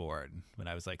kid was born, when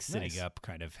I was sitting up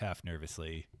kind of half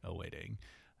nervously awaiting.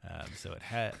 So it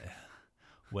had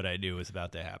what I knew was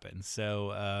about to happen.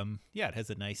 So it has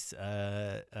a nice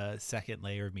second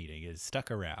layer of meaning. It's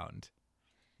stuck around.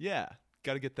 Yeah,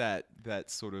 got to get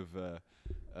that sort of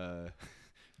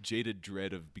jaded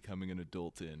dread of becoming an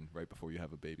adult in right before you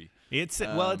have a baby. It's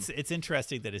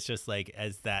interesting that it's just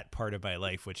as that part of my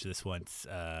life, which this once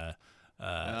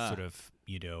sort of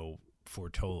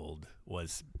foretold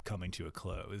was coming to a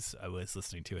close. I was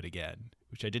listening to it again,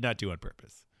 which I did not do on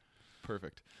purpose.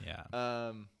 Perfect. Yeah.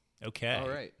 Okay. All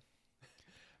right.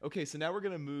 Okay, so now we're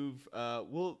gonna move.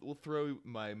 We'll throw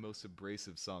my most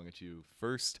abrasive song at you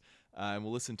first, and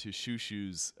we'll listen to Shoo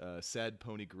Shoo's "Sad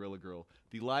Pony Gorilla Girl,"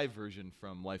 the live version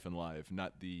from Life and Live,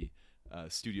 not the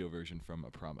studio version from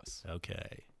A Promise.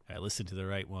 Okay, I listened to the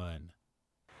right one.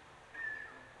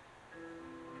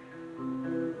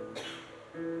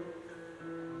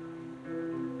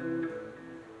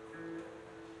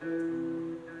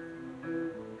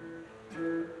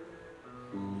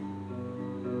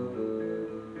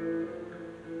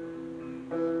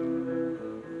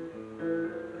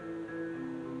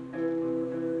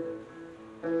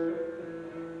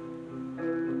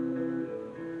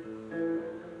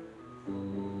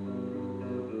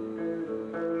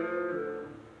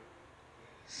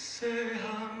 Say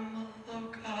I'm a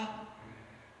loca,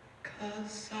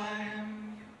 'cause I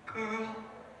am your girl.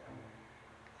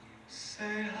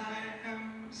 Say I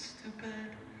am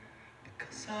stupid,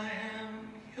 because I am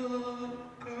your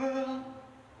girl.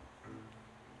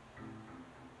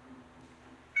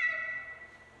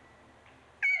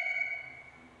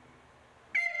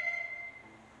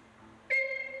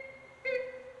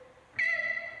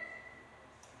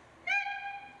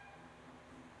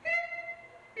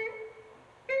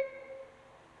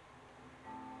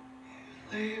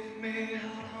 Leave me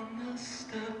out on the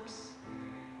steps.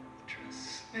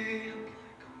 Dress me up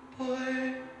like a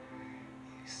boy.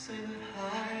 You say that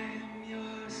I am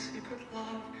your secret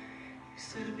love. You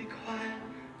say to be quiet,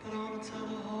 but I want to tell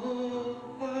the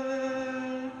whole world.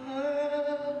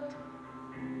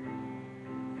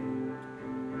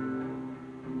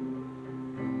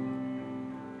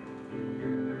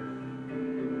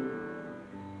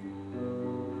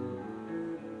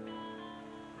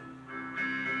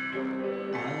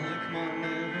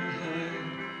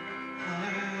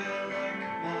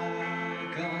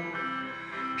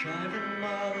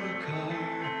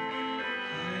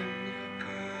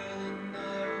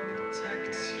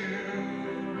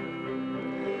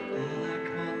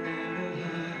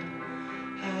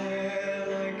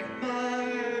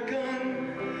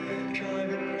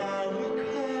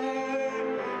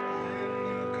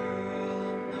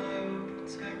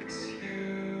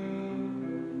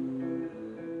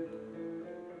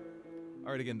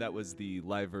 All right, again, that was the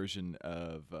live version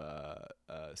of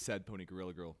 "Sad Pony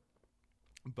Gorilla Girl"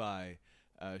 by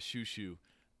Shoo Shoo.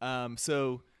 I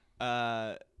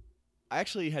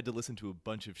actually had to listen to a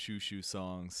bunch of Shoo Shoo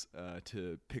songs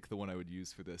to pick the one I would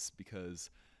use for this because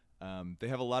they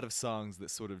have a lot of songs that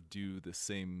sort of do the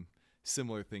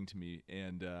similar thing to me,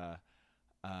 and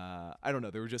I don't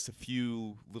know. There were just a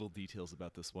few little details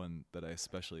about this one that I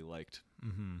especially liked.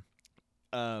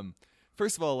 Mm-hmm.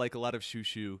 First of all, like a lot of Shoo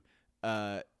Shoo,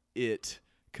 it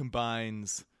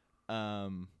combines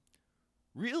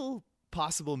real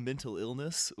possible mental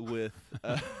illness with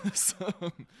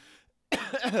some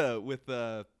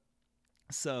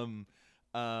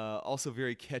also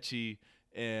very catchy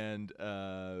and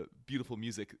beautiful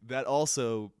music that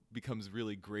also becomes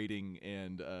really grating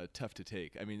and tough to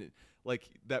take. I mean, like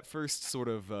that first sort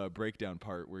of breakdown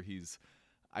part where he's,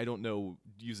 I don't know,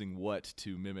 using what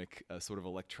to mimic a sort of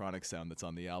electronic sound that's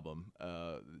on the album.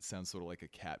 It sounds sort of like a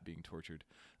cat being tortured.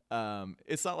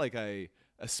 It's not like I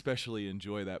especially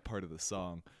enjoy that part of the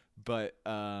song, but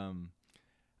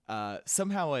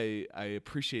somehow I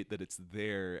appreciate that it's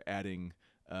there, adding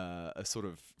a sort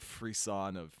of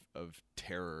frisson of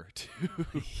terror to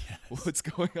what's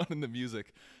going on in the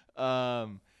music.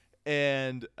 And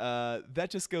that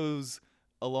just goes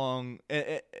along,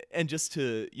 and just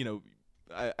to, you know,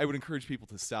 I would encourage people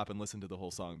to stop and listen to the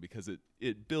whole song, because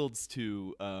it builds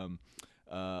to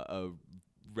a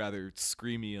rather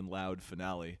screamy and loud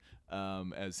finale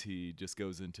as he just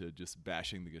goes into just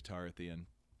bashing the guitar at the end.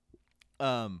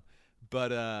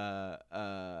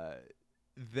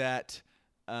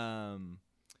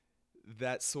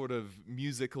 That sort of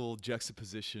musical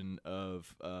juxtaposition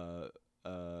of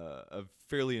a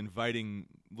fairly inviting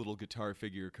little guitar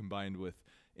figure combined with,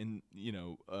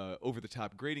 over the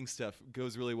top grating stuff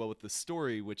goes really well with the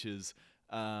story, which is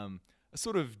a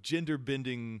sort of gender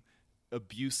bending,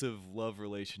 abusive love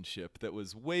relationship that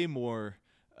was way more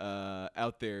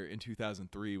out there in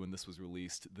 2003 when this was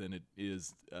released than it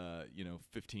is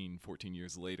 14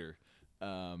 years later,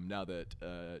 now that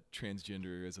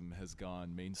transgenderism has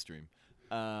gone mainstream.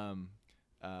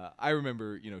 I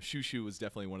remember, Shoo Shoo was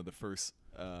definitely one of the first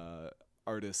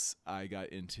artists I got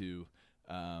into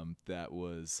that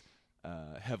was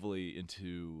heavily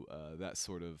into that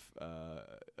sort of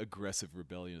aggressive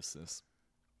rebelliousness.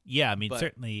 Yeah, I mean,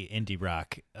 certainly indie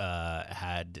rock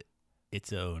had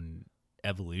its own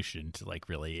evolution to like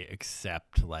really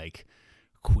accept like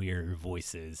queer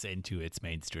voices into its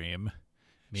mainstream. I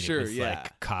mean, sure, it was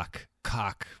like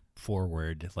cock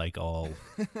forward, like all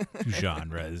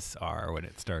genres are when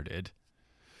it started.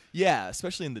 Yeah,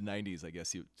 especially in the 90s, I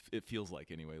guess it feels like,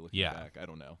 anyway, looking Yeah. back. I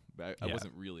don't know. I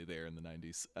wasn't really there in the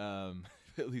 90s,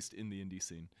 at least in the indie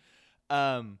scene.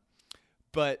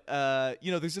 But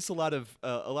there's just a lot of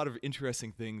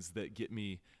interesting things that get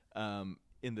me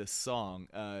in this song.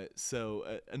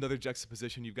 So another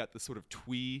juxtaposition, you've got the sort of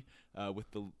twee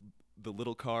with the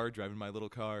little car, driving my little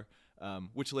car,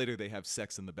 which later they have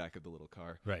sex in the back of the little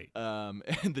car. Right.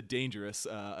 And the dangerous,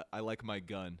 I like my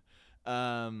gun,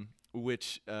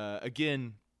 which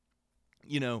again,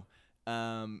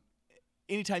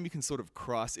 anytime you can sort of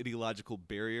cross ideological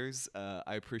barriers,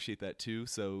 I appreciate that too.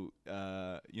 So,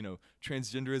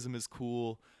 transgenderism is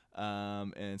cool,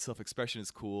 and self-expression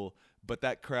is cool, but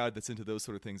that crowd that's into those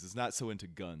sort of things is not so into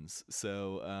guns.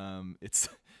 So it's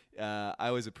I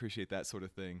always appreciate that sort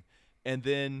of thing. And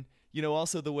then,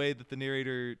 also the way that the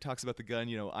narrator talks about the gun,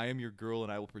 I am your girl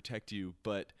and I will protect you,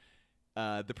 but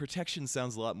the protection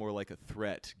sounds a lot more like a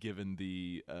threat, given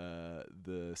the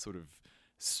sort of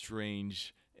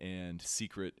strange and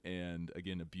secret and,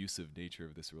 again, abusive nature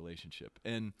of this relationship.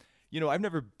 And, I've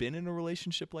never been in a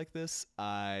relationship like this.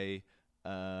 I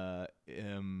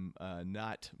am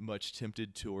not much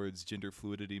tempted towards gender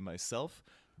fluidity myself,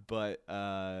 but,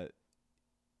 a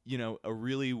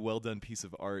really well-done piece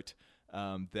of art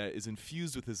that is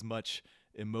infused with as much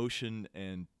emotion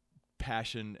and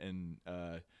passion and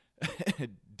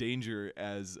danger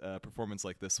as a performance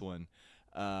like this one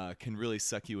can really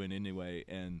suck you in anyway,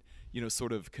 and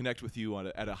sort of connect with you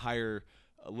at a higher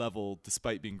level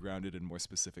despite being grounded in more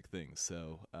specific things.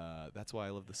 So that's why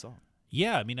I love the song.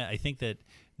 Yeah, I mean, I think that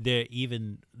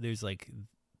there's like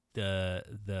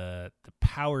the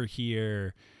power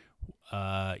here,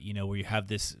 where you have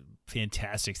this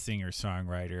fantastic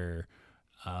singer-songwriter,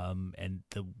 and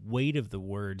the weight of the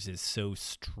words is so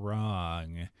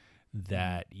strong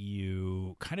that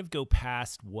you kind of go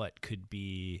past what could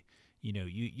be,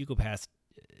 you go past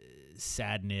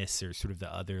sadness or sort of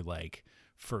the other like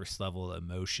first level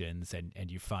emotions,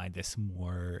 and you find this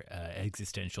more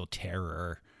existential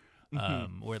terror,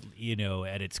 or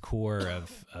at its core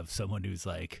of someone who's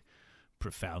like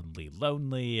profoundly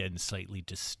lonely and slightly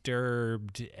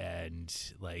disturbed,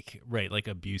 and like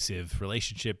abusive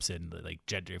relationships and like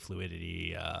gender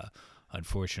fluidity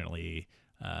unfortunately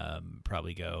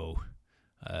probably go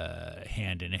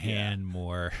hand in hand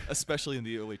more, especially in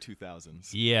the early 2000s.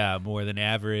 Yeah, more than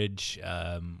average,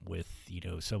 with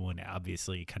someone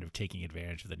obviously kind of taking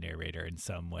advantage of the narrator in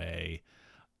some way.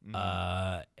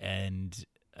 And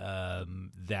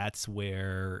that's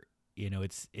where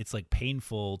it's like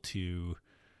painful to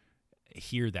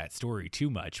hear that story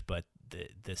too much, but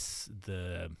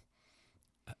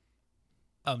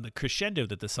The crescendo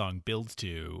that the song builds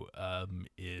to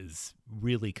is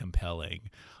really compelling.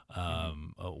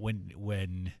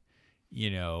 When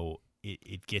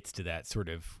it gets to that sort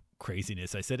of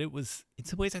craziness, I said it was, in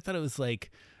some ways I thought it was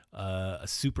like a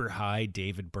super high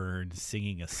David Byrne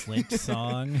singing a Slint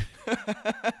song.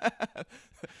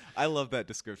 I love that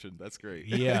description. That's great.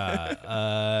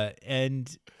 Yeah.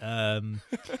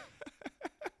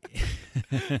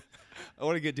 I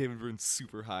want to get David Byrne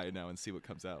super high now and see what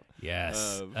comes out.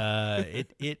 Yes. I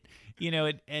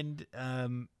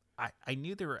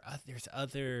knew there's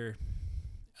other,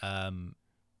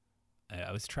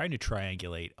 I was trying to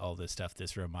triangulate all the stuff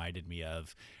this reminded me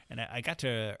of, and I got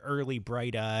to early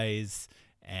Bright Eyes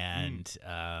and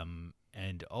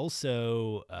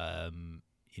also,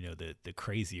 the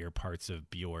crazier parts of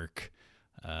Bjork,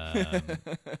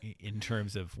 in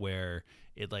terms of where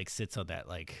it like sits on that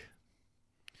like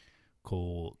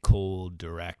cold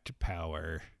direct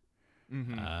power,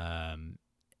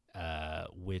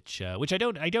 which I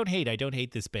don't hate. I don't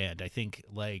hate this band. I think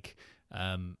like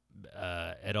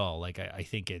at all. Like I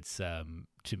think it's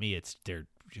to me it's they're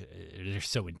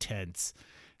so intense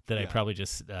that I probably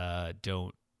just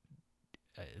don't.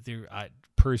 I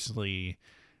personally,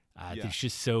 there's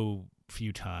just so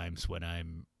few times when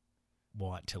I'm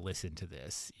want to listen to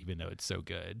this, even though it's so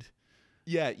good.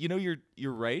 Yeah,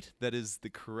 you're right. That is the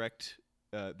correct,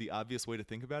 the obvious way to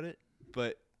think about it.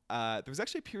 But there was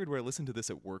actually a period where I listened to this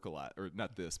at work a lot, or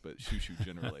not this, but Shoo Shoo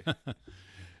generally.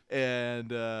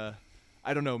 And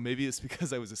I don't know, maybe it's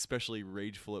because I was especially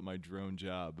rageful at my drone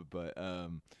job, but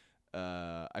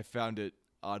I found it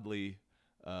oddly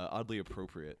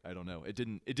appropriate. I don't know. It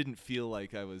didn't feel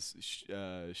like I was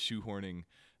shoehorning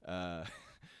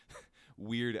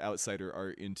weird outsider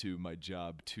art into my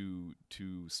job too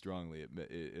strongly.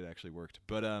 It actually worked.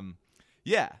 But I'm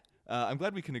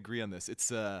glad we can agree on this.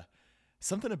 It's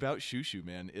something about Shoo Shoo,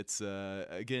 man. It's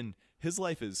again, his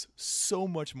life is so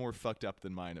much more fucked up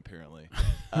than mine, apparently.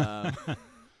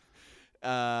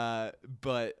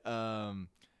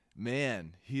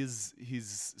 Man,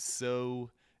 he's so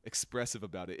expressive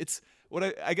about it. It's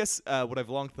what I guess what I've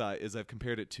long thought is I've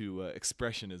compared it to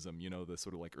expressionism, the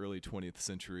sort of like early 20th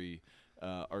century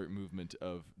art movement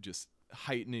of just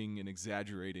heightening and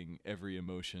exaggerating every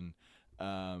emotion.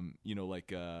 Like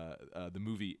the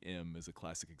movie M is a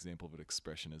classic example of an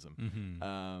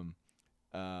expressionism.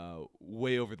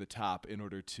 Way over the top in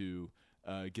order to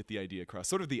get the idea across.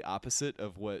 Sort of the opposite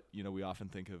of what we often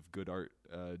think of good art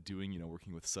doing.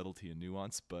 Working with subtlety and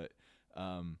nuance. But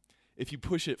if you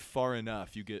push it far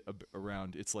enough, you get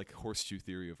around. It's like horseshoe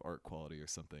theory of art quality or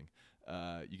something.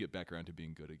 You get back around to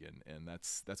being good again, and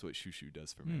that's what Shoo Shoo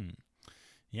does for me.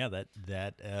 Yeah, that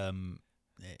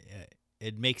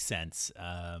it makes sense,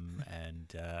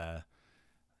 and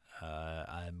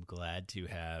I'm glad to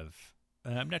have.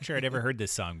 I'm not sure I'd ever heard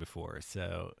this song before,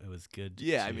 so it was good.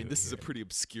 Yeah, I mean, this is a pretty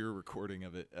obscure recording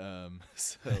of it.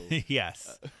 So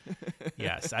yes,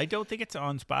 yes, I don't think it's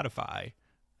on Spotify.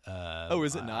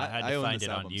 Is it not? I had to own find this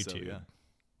it album, on YouTube. So, yeah.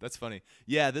 That's funny.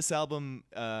 Yeah, this album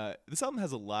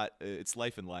has a lot. It's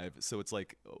Life and Live, so it's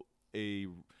like a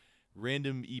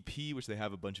random EP, which they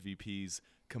have a bunch of EPs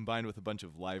combined with a bunch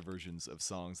of live versions of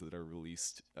songs that are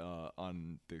released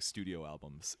on their studio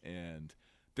albums. And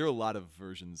there are a lot of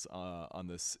versions on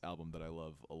this album that I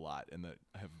love a lot and that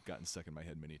have gotten stuck in my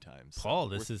head many times. Paul,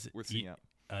 so this is worth seeing out.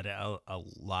 A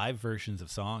live versions of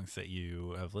songs that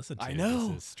you have listened to. I know.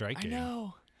 This is striking. I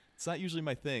know. It's not usually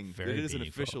my thing. Very it is an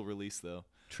meaningful. official release, though.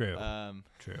 True.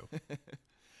 True.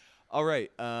 All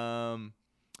right. I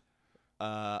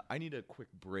need a quick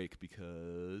break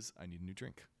because I need a new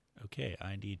drink. Okay,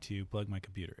 I need to plug my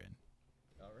computer in.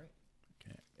 All right.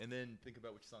 Okay. And then think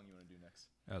about which song you want to do next.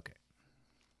 Okay.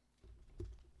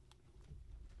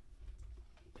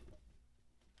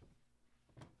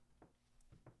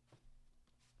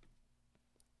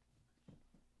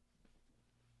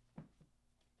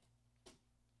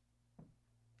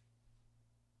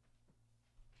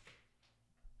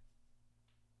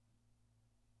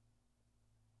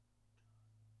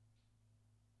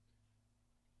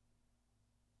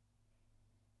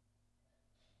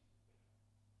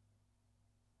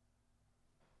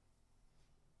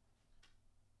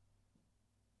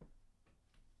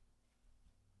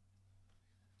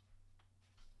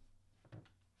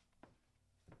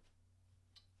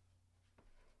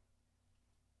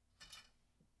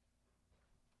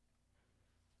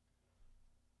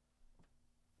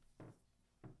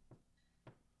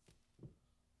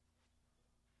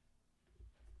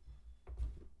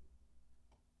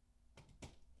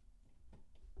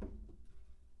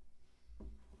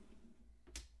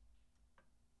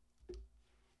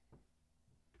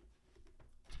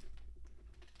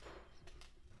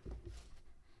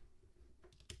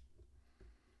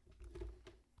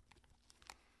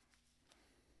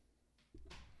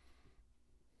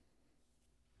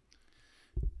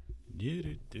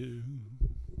 Okay,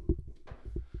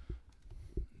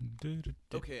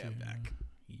 I'm back.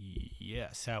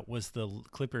 Yes. How was the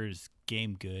Clippers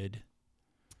game? Good.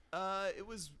 It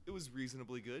was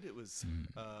reasonably good. It was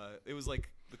like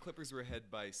the Clippers were ahead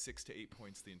by 6 to 8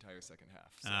 points the entire second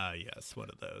half. So, Yes, one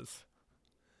of those.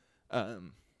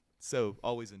 so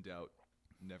always in doubt,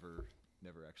 never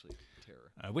actually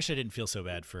terror. I wish I didn't feel so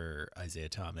bad for Isaiah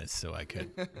Thomas, so I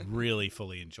could really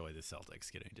fully enjoy the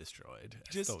Celtics getting destroyed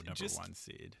as the number one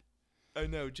seed. I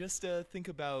know. Just think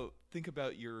about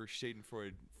your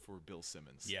Schadenfreude for Bill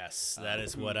Simmons. Yes, that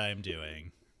is what I'm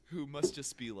doing. Who must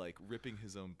just be like ripping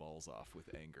his own balls off with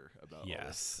anger about all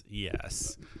this.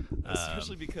 Yes.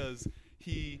 Especially because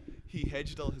he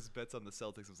hedged all his bets on the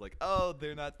Celtics. It was like, oh,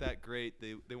 they're not that great.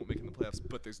 They won't make it in the playoffs,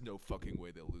 but there's no fucking way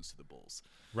they'll lose to the Bulls.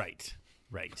 Right.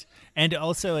 And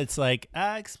also it's like,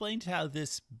 explain how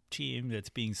this team that's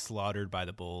being slaughtered by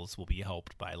the Bulls will be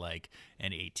helped by like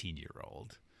an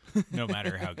 18-year-old, no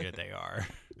matter how good they are.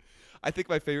 I think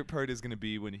my favorite part is going to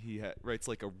be when he writes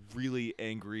like a really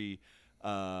angry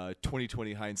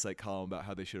 2020 hindsight column about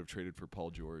how they should have traded for Paul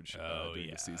George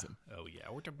during the season. Oh yeah,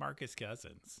 or DeMarcus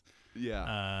Cousins.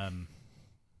 Yeah.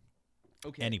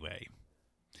 Okay. Anyway,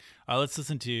 let's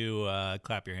listen to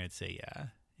 "Clap Your Hands, Say Yeah"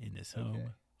 in this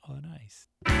home on ice.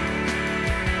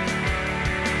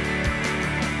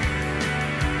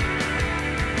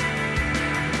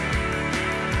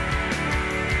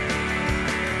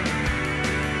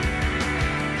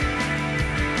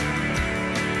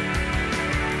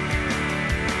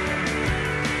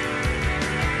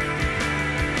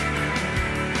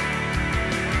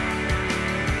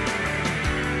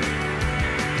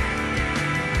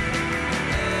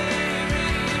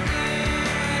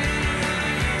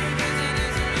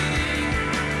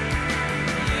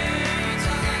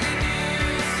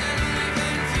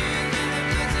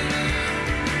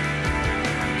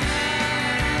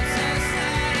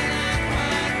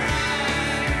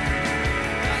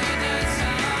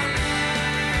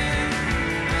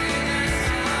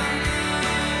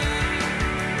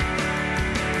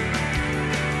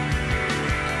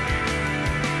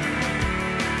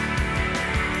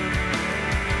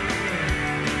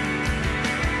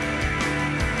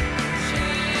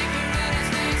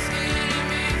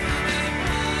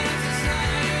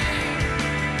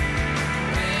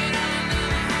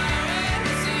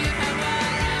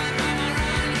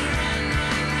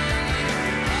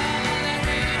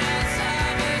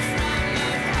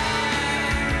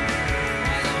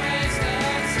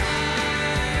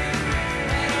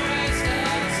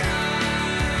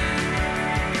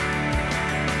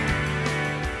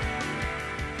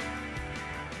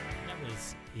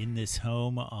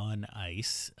 Home on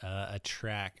Ice, a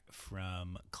track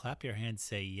from Clap Your Hands,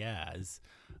 Say Yeah's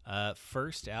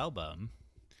first album.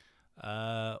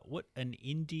 What an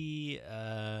indie,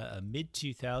 a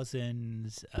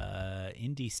mid-2000s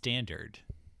indie standard,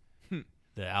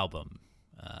 the album,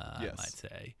 I might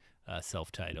say,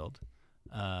 self-titled.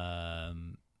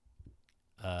 And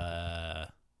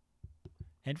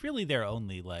really their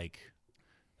only, like,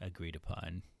 agreed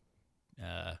upon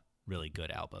really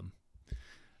good album.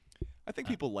 I think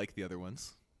people like the other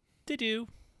ones. They do.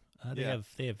 They have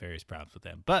various problems with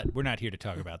them, but we're not here to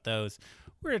talk about those.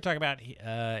 We're going to talk about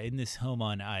in this Home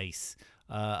on Ice,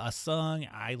 a song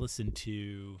I listened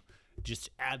to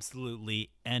just absolutely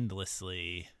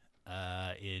endlessly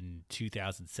in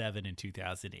 2007 and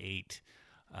 2008.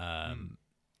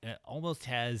 It almost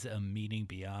has a meaning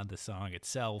beyond the song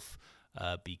itself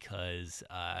because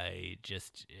I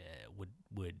just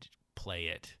would play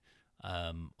it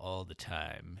all the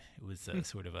time. It was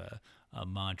sort of a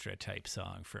mantra type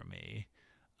song for me.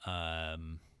 I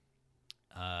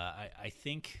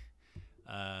think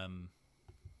I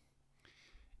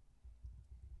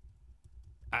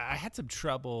had some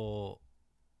trouble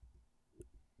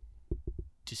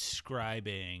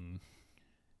describing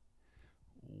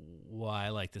why I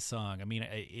like the song. I mean,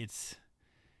 it's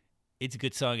a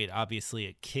good song. It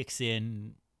kicks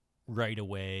in right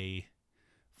away,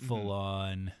 full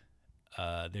on.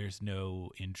 There's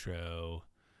no intro,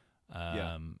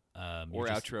 or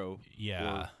outro,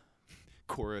 or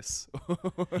chorus.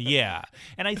 Yeah,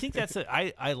 and I think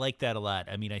I like that a lot.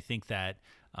 I mean, I think that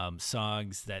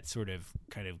songs that sort of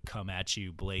kind of come at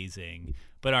you blazing,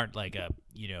 but aren't like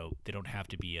they don't have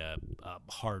to be a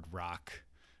hard rock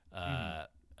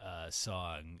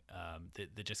song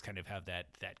that just kind of have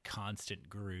that constant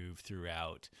groove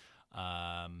throughout.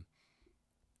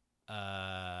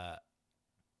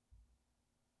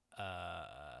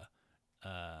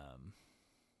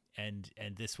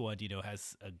 And this one,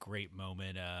 has a great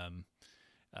moment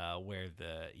where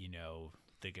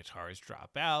the guitars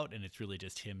drop out and it's really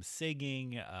just him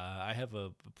singing. I have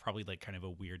probably like kind of a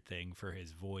weird thing for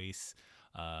his voice,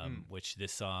 which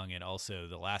this song and also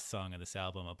the last song on this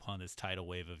album, Upon This Tidal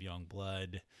Wave of Young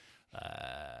Blood,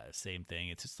 same thing.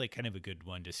 It's just like kind of a good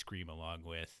one to scream along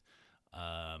with.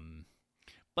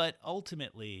 But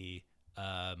ultimately,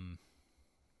 I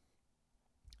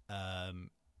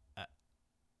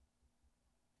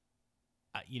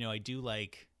do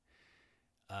like,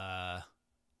 I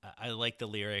like the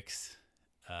lyrics.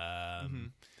 Yeah,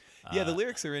 the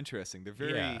lyrics are interesting. They're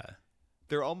very,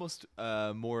 they're almost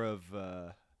more of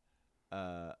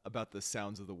about the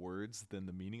sounds of the words than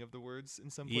the meaning of the words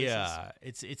in some places. Yeah,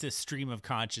 it's a stream of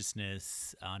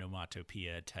consciousness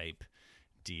onomatopoeia type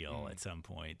deal at some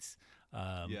points.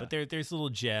 But there's little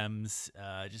gems.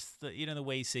 Just the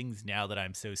way he sings, "Now that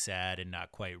I'm so sad and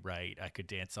not quite right, I could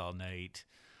dance all night."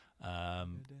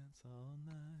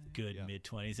 Good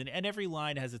mid-20s, and every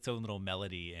line has its own little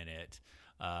melody in it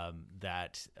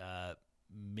that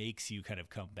makes you kind of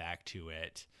come back to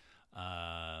it.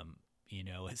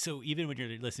 So even when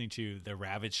you're listening to "The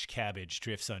Ravaged Cabbage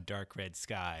Drifts on Dark Red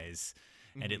Skies,"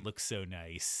 and it looks so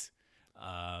nice,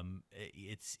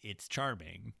 it's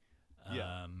charming.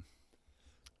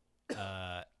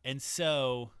 And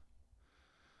so,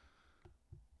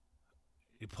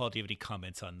 Paul, do you have any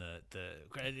comments on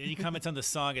any comments on the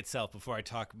song itself before I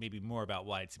talk maybe more about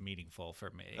why it's meaningful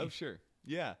for me? Oh, sure.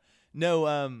 Yeah. No,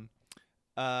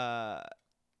 I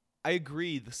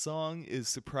agree. The song is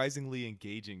surprisingly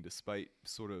engaging despite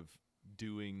sort of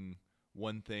doing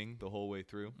one thing the whole way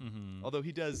through. Although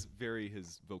he does vary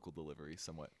his vocal delivery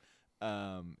somewhat.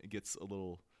 It gets a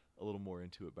little more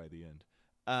into it by the end.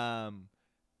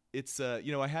 It's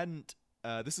I hadn't.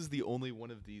 This is the only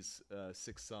one of these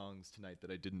 6 songs tonight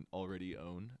that I didn't already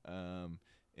own.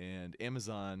 And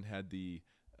Amazon had the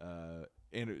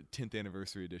 10th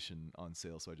anniversary edition on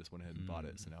sale, so I just went ahead and bought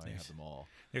it. So now I have them all.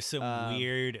 There's some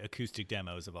weird acoustic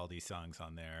demos of all these songs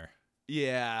on there.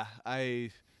 Yeah,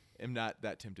 I am not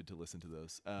that tempted to listen to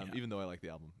those, even though I like the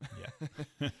album.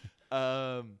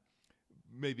 Yeah.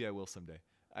 Maybe I will someday.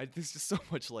 There's just so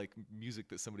much like music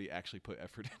that somebody actually put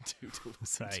effort into to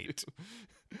listen to.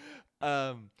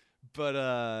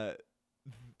 But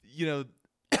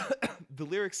the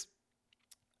lyrics,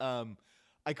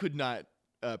 I could not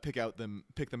pick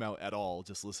them out at all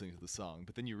just listening to the song.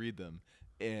 But then you read them,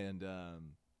 and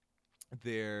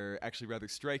they're actually rather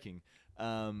striking.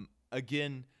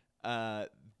 Again, as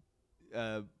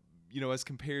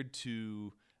compared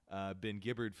to Ben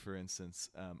Gibbard, for instance,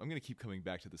 I'm going to keep coming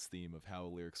back to this theme of how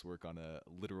lyrics work on a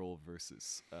literal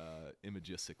versus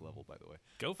imagistic level, by the way.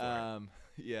 Go for it.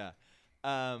 Yeah.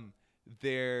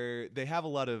 They have a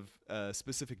lot of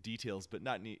specific details, but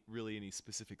not really any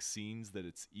specific scenes that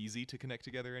it's easy to connect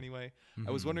together anyway.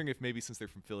 I was wondering if maybe since they're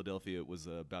from Philadelphia, it was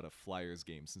about a Flyers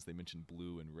game, since they mentioned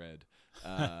blue and red,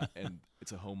 and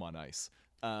it's a home on ice.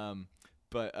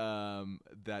 But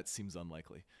that seems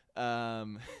unlikely.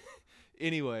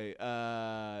 Anyway,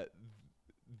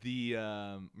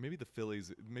 maybe the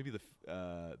Phillies, maybe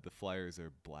the Flyers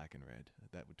are black and red.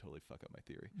 That would totally fuck up my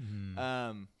theory.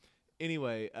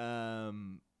 Anyway,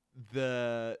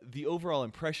 the overall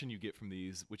impression you get from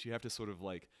these, which you have to sort of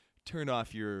like turn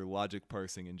off your logic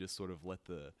parsing and just sort of let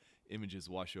the images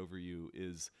wash over you,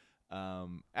 is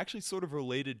actually sort of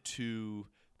related to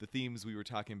the themes we were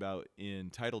talking about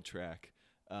in Title Track.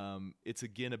 It's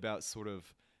again about sort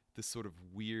of this sort of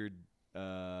weird,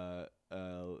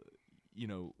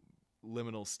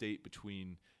 liminal state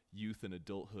between youth and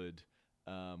adulthood,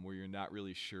 where you're not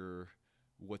really sure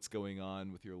what's going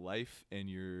on with your life, and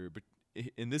but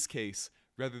in this case,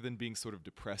 rather than being sort of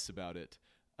depressed about it,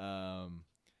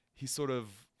 he sort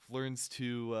of learns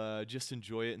to just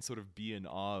enjoy it and sort of be in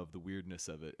awe of the weirdness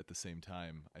of it at the same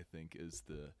time, I think, is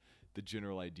the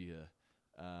general idea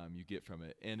you get from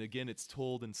it. And again, it's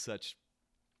told in such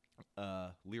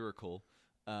lyrical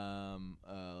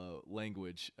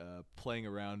language, playing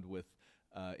around with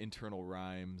internal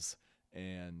rhymes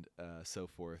and so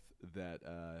forth,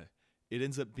 that it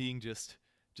ends up being just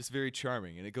very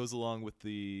charming. And it goes along with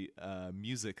the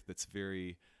music that's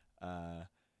very,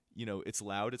 it's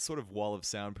loud. It's sort of wall of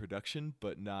sound production,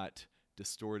 but not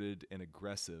distorted and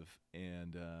aggressive.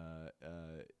 And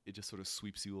it just sort of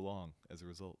sweeps you along as a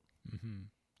result. Mm-hmm.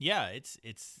 Yeah, it's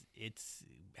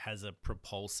has a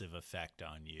propulsive effect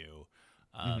on you,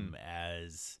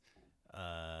 as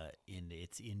in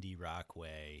its indie rock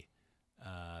way.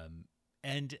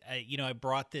 And I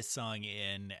brought this song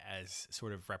in as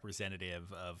sort of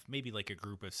representative of maybe like a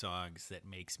group of songs that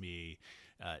makes me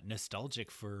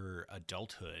nostalgic for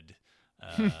adulthood.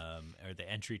 or the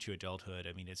entry to adulthood.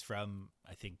 I mean, it's from,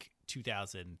 I think,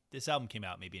 2000. This album came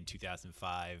out maybe in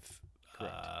 2005,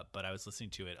 but I was listening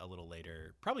to it a little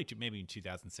later, probably maybe in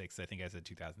 2006. I think I said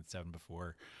 2007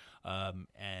 before.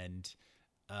 And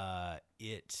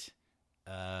it,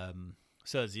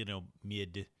 so it's,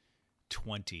 mid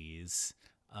 20s.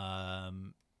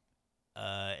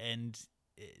 And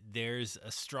there's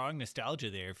a strong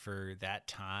nostalgia there for that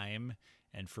time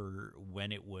and for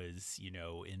when it was,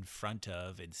 in front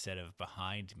of instead of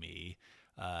behind me.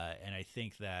 And I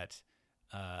think that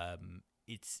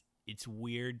it's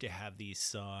weird to have these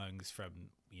songs from,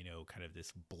 kind of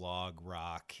this blog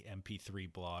rock,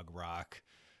 MP3 blog rock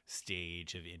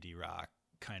stage of indie rock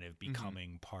kind of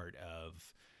becoming part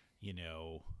of,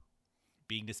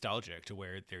 being nostalgic, to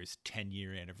where there's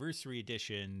 10-year anniversary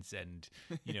editions, and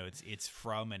it's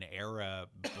from an era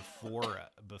before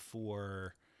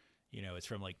it's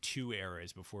from like two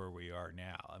eras before we are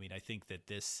now. I mean, I think that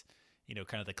this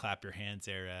kind of the Clap Your Hands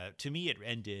era, to me it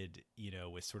ended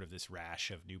with sort of this rash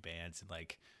of new bands in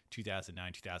like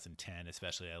 2009, 2010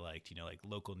 especially. I liked like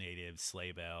Local Natives,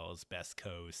 Sleigh Bells, Best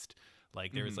Coast.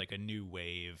 Like there was like a new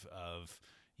wave of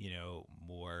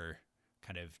more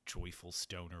kind of joyful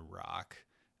stoner rock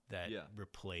that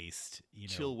replaced,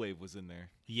 Chill Wave was in there.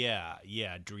 Yeah.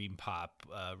 Dream pop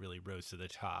really rose to the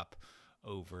top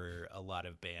over a lot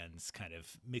of bands kind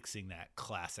of mixing that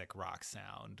classic rock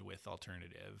sound with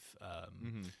alternative,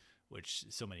 which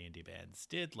so many indie bands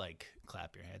did, like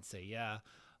Clap Your Hands, Say Yeah.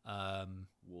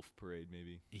 Wolf Parade,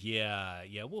 maybe. Yeah,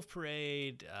 Wolf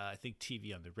Parade. I think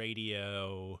TV on the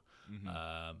Radio.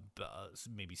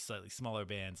 Maybe slightly smaller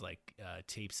bands like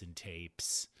Tapes and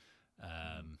Tapes.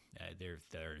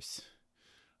 There's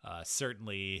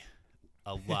certainly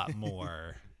a lot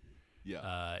more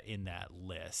in that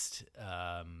list.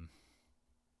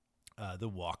 The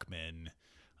Walkmen,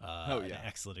 an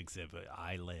excellent exhibit.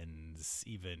 Islands,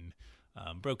 even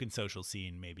Broken Social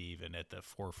Scene, maybe even at the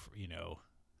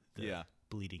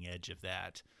bleeding edge of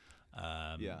that.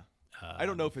 I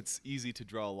don't know if it's easy to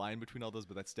draw a line between all those,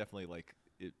 but that's definitely like,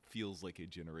 it feels like a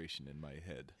generation in my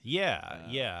head.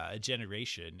 A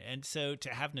generation. And so to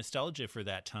have nostalgia for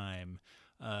that time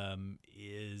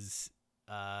is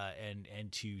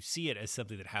and to see it as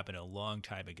something that happened a long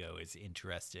time ago is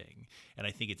interesting. And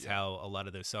I think it's how a lot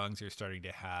of those songs are starting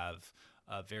to have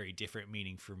a very different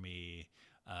meaning for me.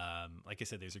 Like I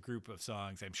said, there's a group of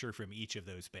songs, I'm sure from each of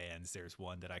those bands, there's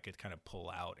one that I could kind of pull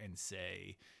out and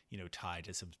say, tied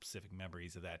to some specific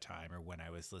memories of that time or when I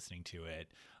was listening to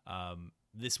it.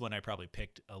 This one I probably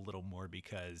picked a little more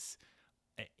because,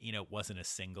 it wasn't a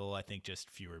single. I think just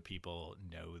fewer people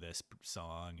know this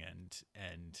song,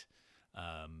 and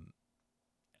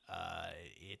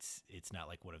it's not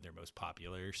like one of their most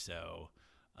popular, so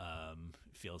it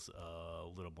feels a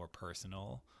little more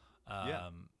personal.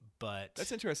 But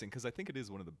that's interesting because I think it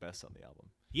is one of the best on the album.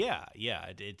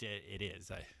 It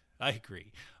is. I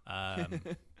agree.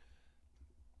 And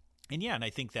I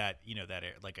think that that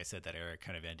era, like I said, that era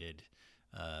kind of ended.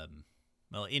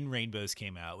 In Rainbows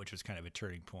came out, which was kind of a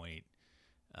turning point,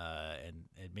 and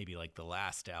maybe like the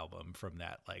last album from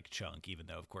that like chunk, even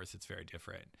though of course it's very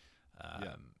different.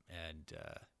 And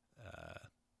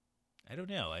I don't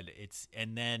know.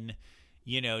 And then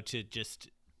to just.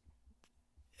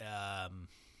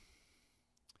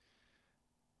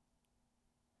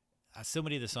 So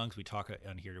many of the songs we talk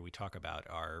about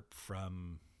are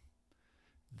from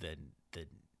the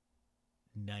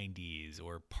 90s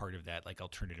or part of that like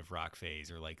alternative rock phase,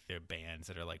 or like the bands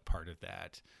that are like part of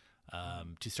that.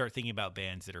 To start thinking about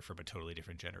bands that are from a totally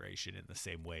different generation in the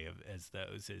same way as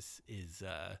those is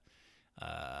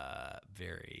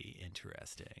very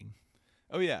interesting.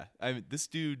 Oh yeah, I mean, this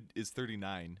dude is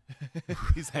 39.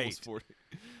 He's almost 40.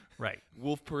 Right.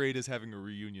 Wolf Parade is having a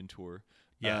reunion tour.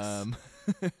 Yes.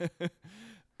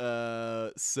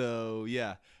 So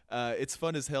yeah, it's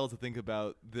fun as hell to think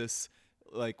about this,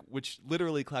 like, which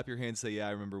literally Clap Your Hands, Say Yeah,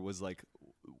 I remember was like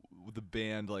the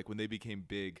band, like when they became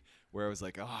big, where I was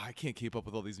like, oh, I can't keep up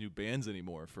with all these new bands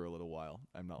anymore for a little while.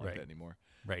 I'm not like that anymore.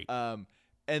 Right.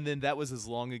 And then that was as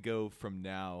long ago from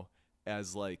now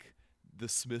as like the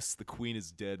Smiths' The Queen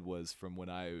Is Dead was from when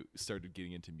I started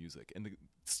getting into music. And the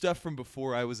stuff from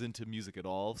before I was into music at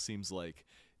all seems like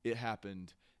it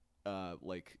happened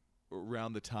like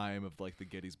around the time of like the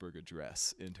Gettysburg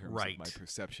Address in terms of my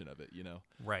perception of it,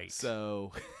 Right.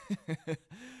 So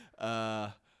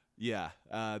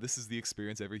this is the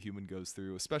experience every human goes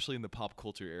through, especially in the pop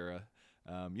culture era.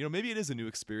 Maybe it is a new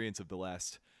experience of the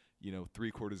last,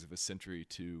 3/4 of a century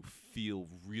to feel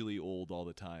really old all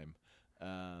the time.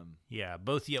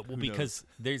 Because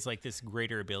there's like this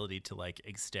greater ability to like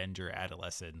extend your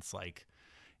adolescence like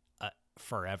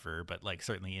forever, but like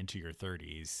certainly into your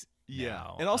 30s. Yeah,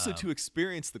 now. and also to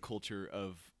experience the culture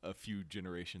of a few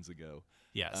generations ago.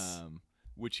 Yes.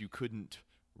 Which you couldn't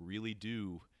really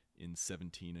do in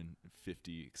 17 and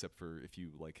 50, except for if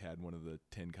you like had one of the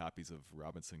 10 copies of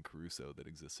Robinson Crusoe that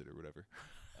existed or whatever.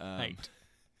 Right.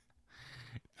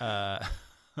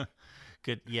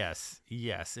 Good. Yes.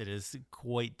 It is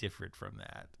quite different from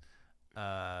that.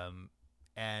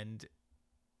 And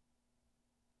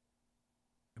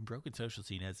Broken Social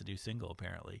Scene has a new single,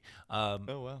 apparently. Oh,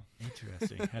 wow.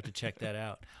 Interesting. Have to check that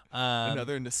out.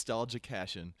 Another nostalgia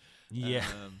cash-in. Yeah.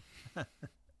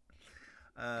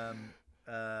 All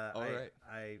right.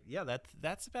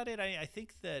 That's about it. I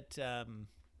think that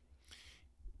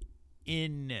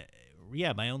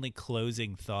my only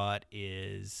closing thought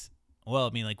is, well,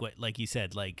 I mean, like you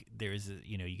said, like there's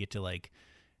you get to like,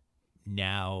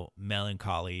 now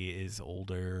Melancholy is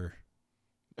older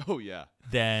Oh yeah.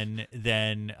 than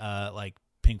like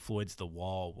Pink Floyd's The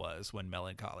Wall was when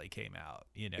Melancholy came out,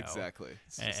 Exactly.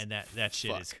 And that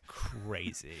shit is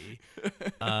crazy.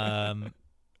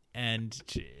 And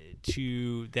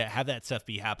to have that stuff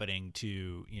be happening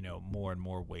to more and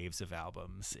more waves of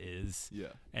albums is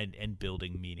and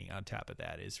building meaning on top of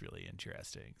that is really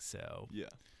interesting. So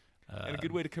and a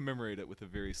good way to commemorate it with a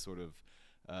very sort of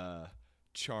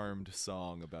charmed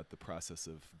song about the process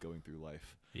of going through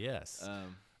life. Yes.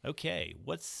 Okay,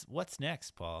 what's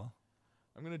next, Paul?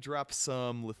 I'm gonna drop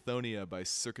some Lithonia by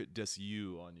Circuit des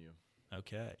Yeux on you.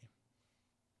 Okay.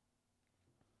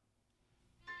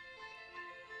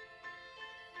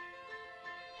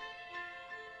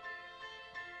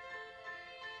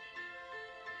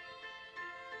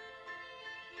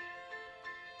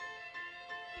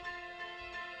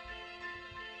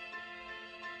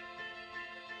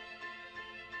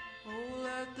 Oh,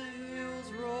 let the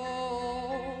hills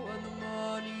roll and the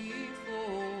money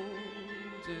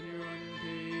flows and your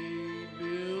unpaid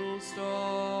bills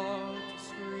start to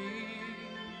scream.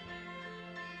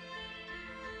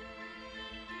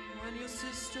 When your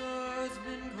sister's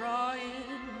been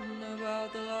crying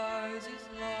about the lies he's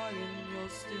lying, you're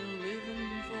still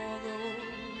living for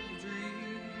those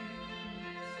dreams.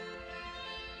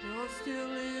 You're still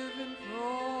living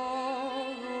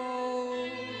for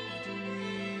those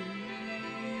dreams.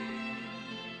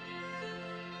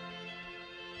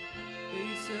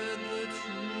 They said the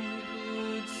truth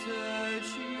would set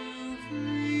you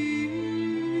free.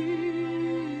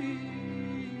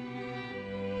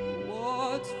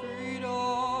 What's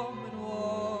freedom and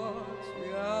what's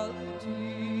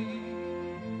reality?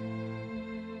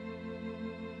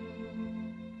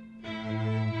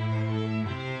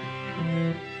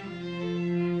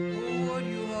 Oh, what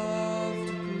you have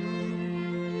to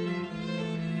prove,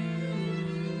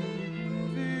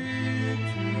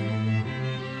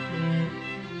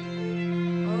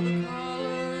 are the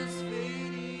colors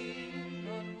fading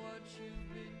on what you've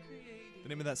been creating? The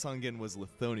name of that song again was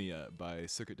Lithonia by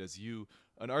Circuit des Yeux,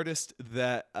 an artist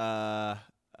that I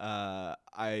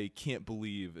can't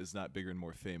believe is not bigger and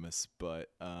more famous, but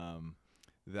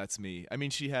that's me. I mean,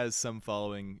 she has some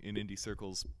following in indie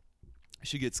circles.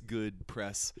 She gets good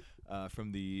press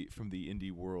from the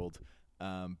indie world,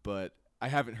 but I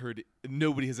haven't heard.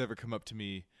 Nobody has ever come up to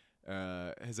me,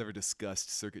 has ever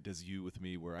discussed Circuit des Yeux with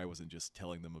me, where I wasn't just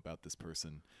telling them about this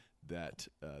person that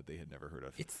they had never heard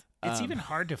of. It's even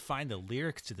hard to find the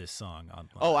lyrics to this song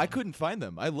online. Oh, I couldn't find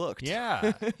them. I looked.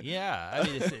 Yeah. I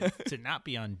mean, to not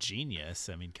be on Genius.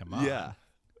 I mean, come on. Yeah.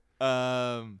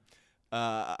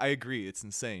 I agree. It's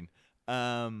insane.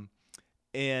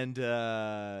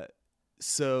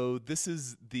 So this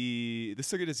is the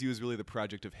Circuit des Yeux is really the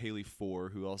project of Haley Four,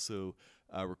 who also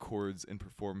records and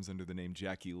performs under the name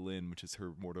Jackie Lynn, which is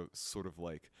her more sort of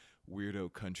like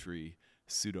weirdo country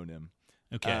pseudonym.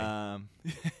 Okay.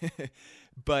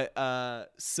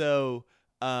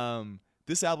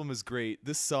 This album is great.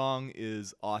 This song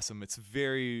is awesome. It's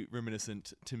very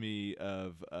reminiscent to me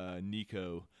of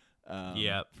Nico.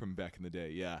 From back in the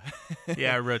day. Yeah.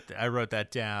 Yeah, I wrote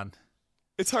that down.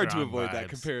 It's hard Strong to avoid vibes. that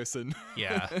comparison.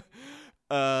 Yeah.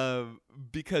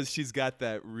 Because she's got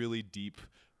that really deep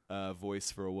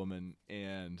voice for a woman,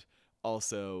 and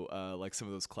also like some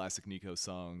of those classic Nico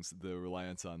songs, the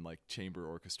reliance on like chamber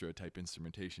orchestra type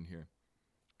instrumentation here,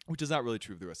 which is not really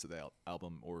true of the rest of the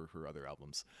album or her other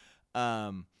albums.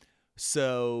 On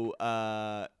the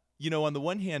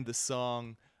one hand, the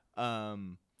song,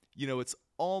 it's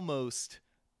almost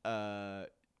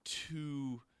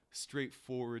too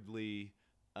straightforwardly,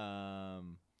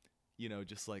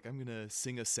 just like I'm gonna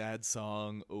sing a sad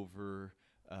song over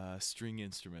string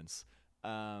instruments.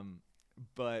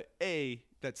 But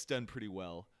that's done pretty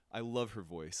well. I love her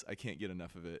voice. I can't get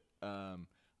enough of it.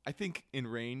 I think in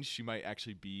range she might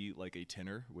actually be like a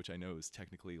tenor, which I know is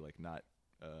technically like not.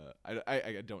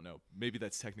 I don't know. Maybe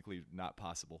that's technically not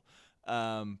possible.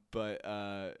 But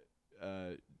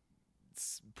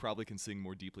probably can sing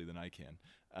more deeply than I can,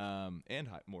 and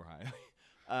more highly.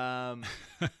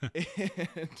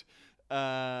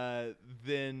 And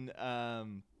then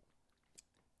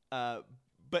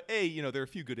but there are a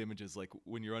few good images, like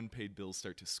when your unpaid bills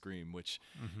start to scream, which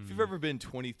if you've ever been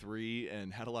 23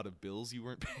 and had a lot of bills you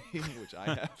weren't paying, which I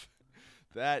have,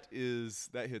 that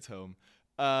hits home.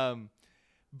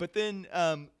 But then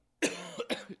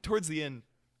towards the end,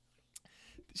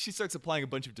 she starts applying a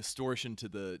bunch of distortion to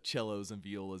the cellos and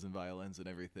violas and violins and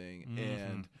everything.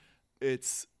 And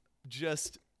it's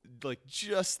just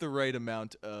the right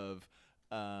amount of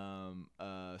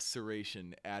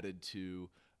serration added to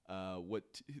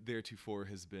what theretofore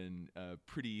has been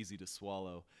pretty easy to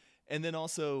swallow. And then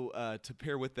also to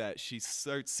pair with that, she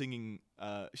starts singing.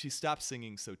 She stops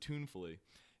singing so tunefully,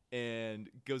 and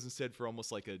goes instead for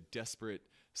almost like a desperate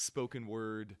spoken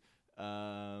word,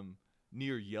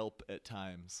 near yelp at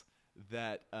times.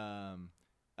 That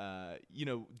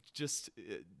just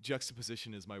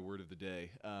juxtaposition is my word of the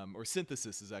day, or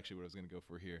synthesis is actually what I was going to go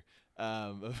for here,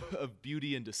 of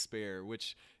beauty and despair,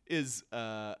 which is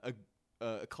a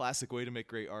classic way to make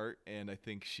great art, and I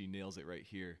think she nails it right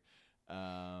here.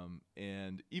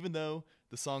 And even though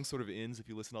the song sort of ends, if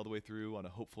you listen all the way through, on a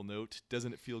hopeful note,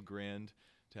 doesn't it feel grand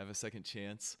to have a second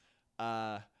chance?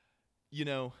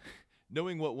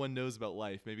 Knowing what one knows about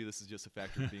life, maybe this is just a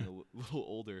factor of being a little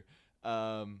older.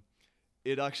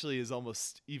 It actually is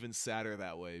almost even sadder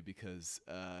that way, because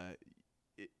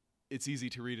it's easy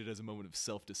to read it as a moment of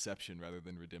self-deception rather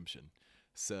than redemption.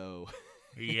 So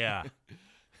yeah,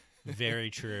 very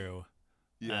true.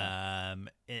 Yeah.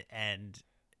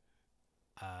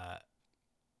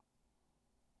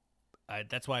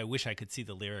 That's why I wish I could see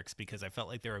the lyrics, because I felt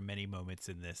like there were many moments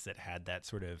in this that had that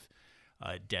sort of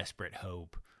desperate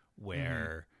hope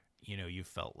where, you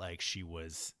felt like she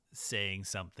was saying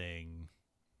something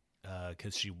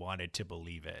because she wanted to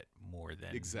believe it more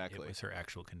than exactly it was her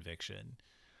actual conviction.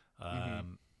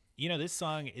 This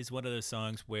song is one of those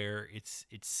songs where it's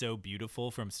so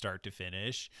beautiful from start to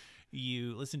finish.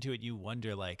 You listen to it, you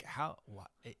wonder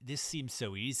this seems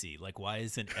so easy. Like, why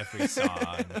isn't every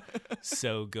song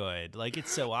so good? Like,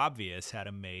 it's so obvious how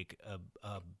to make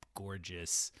a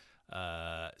gorgeous,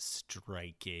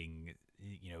 striking,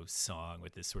 song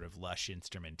with this sort of lush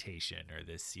instrumentation, or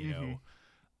this,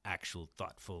 actual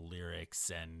thoughtful lyrics,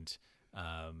 and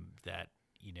that,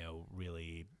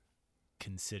 really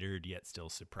considered yet still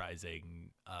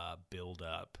surprising build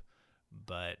up.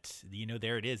 But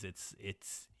there it is. It's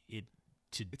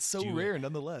so rare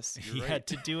nonetheless. You're right.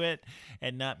 To do it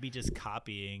and not be just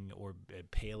copying or a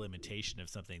pale imitation of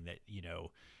something that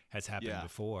has happened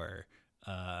before.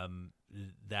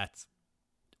 That's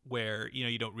where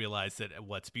you don't realize that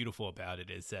what's beautiful about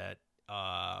it is that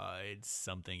it's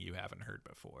something you haven't heard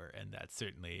before. And that's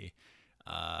certainly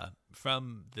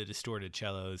from the distorted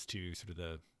cellos to sort of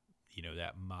the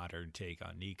that modern take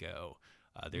on Nico.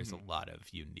 There's a lot of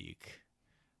unique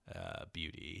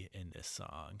beauty in this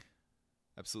song.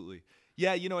 Absolutely.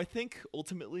 Yeah, I think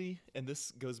ultimately, and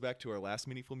this goes back to our last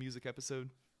Meaningful Music episode,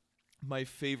 my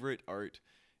favorite art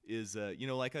is, I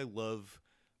love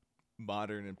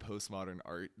modern and postmodern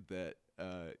art that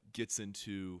gets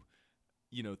into,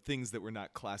 things that were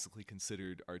not classically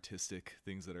considered artistic,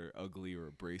 things that are ugly or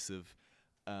abrasive.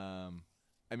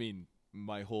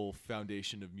 My whole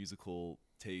foundation of musical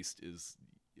taste is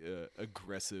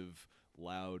aggressive,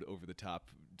 loud, over-the-top,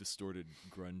 distorted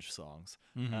grunge songs.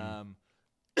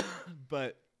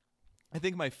 But I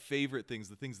think my favorite things,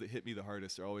 the things that hit me the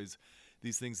hardest, are always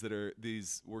these things that are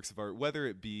these works of art, whether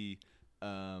it be,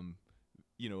 a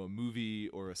movie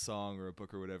or a song or a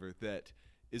book or whatever, that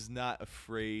is not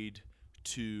afraid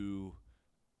to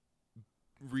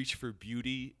reach for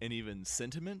beauty and even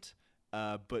sentiment,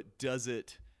 but does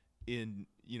it in,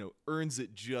 earns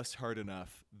it just hard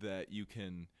enough that you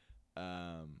can,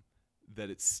 that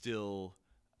it's still,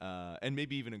 and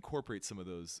maybe even incorporate some of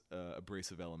those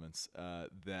abrasive elements,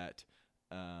 that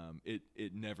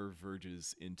it never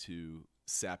verges into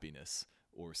sappiness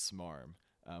or smarm,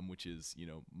 which is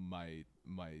my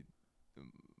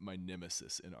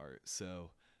nemesis in art.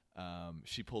 So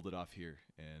she pulled it off here,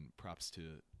 and props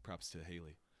to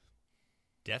Haley.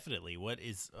 Definitely. What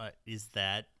is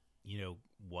that?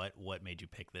 What made you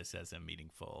pick this as a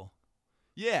meaningful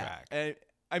track?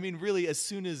 And really, as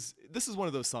soon as this is one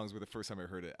of those songs where the first time I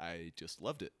heard it, I just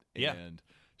loved it. Yeah. And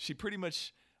she pretty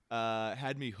much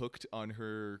had me hooked on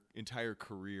her entire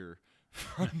career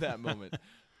from that moment.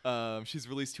 She's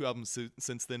released 2 albums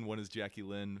since then. One is Jackie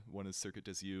Lynn, one is Circuit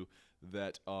Does You,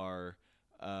 that are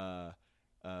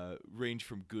range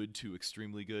from good to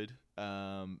extremely good.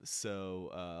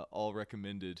 So all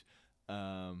recommended.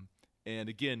 And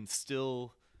again,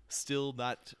 still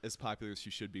not as popular as she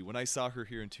should be. When I saw her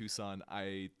here in Tucson,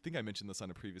 I think I mentioned this on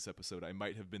a previous episode, I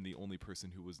might have been the only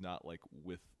person who was not like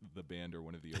with the band or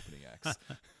one of the opening acts,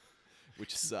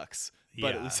 which sucks.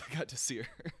 But at least I got to see her.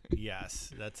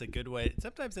 Yes, that's a good way.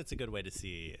 Sometimes that's a good way to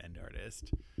see an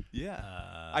artist. Yeah.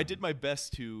 I did my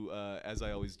best to, as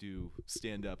I always do,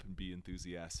 stand up and be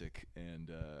enthusiastic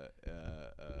and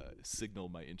signal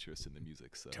my interest in the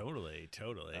music. So Totally.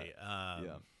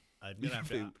 yeah. I'm gonna have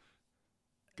to.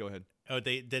 Go ahead. Oh,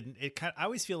 they didn't. I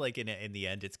always feel like in the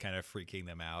end, it's kind of freaking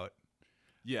them out.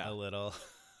 Yeah. A little.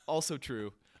 Also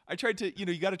true. I tried to,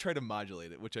 you got to try to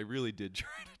modulate it, which I really did try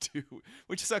to do,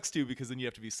 which sucks too, because then you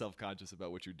have to be self-conscious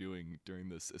about what you're doing during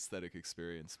this aesthetic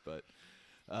experience. But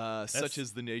such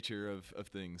is the nature of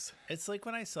things. It's like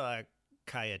when I saw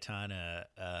Cayetana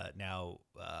now,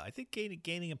 I think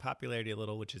gaining in popularity a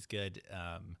little, which is good,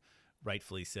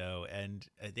 rightfully so. And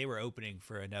they were opening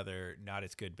for another not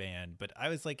as good band, but I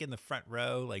was like in the front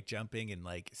row, like jumping and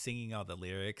like singing all the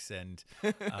lyrics. And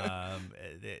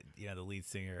the lead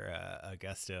singer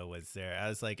Augusta was there. I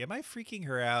was like, am I freaking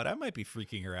her out? I might be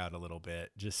freaking her out a little bit.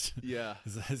 Just Yeah.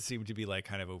 I seem to be like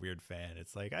kind of a weird fan.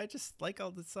 It's like I just like all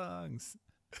the songs.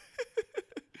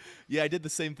 Yeah, I did the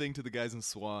same thing to the guys in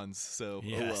Swans. So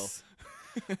yes.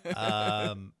 Oh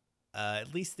well.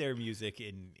 At least their music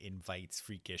invites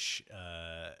freakish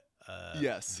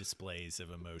yes. displays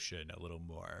of emotion a little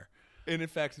more. And in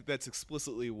fact, that's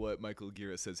explicitly what Michael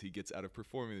Gira says he gets out of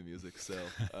performing the music. So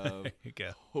There you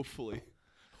go. hopefully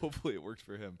it worked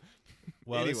for him.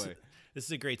 Well, anyway, this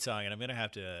is a great song, and I'm gonna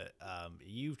have to.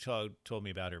 You told me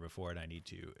about her before, and I need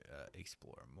to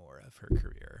explore more of her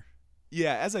career.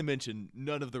 yeah, as I mentioned,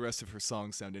 none of the rest of her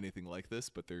songs sound anything like this,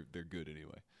 but they're good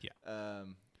anyway. Yeah.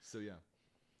 So yeah.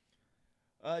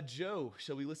 Joe,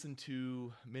 shall we listen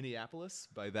to Minneapolis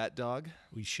by That Dog?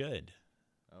 We should.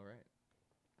 All right.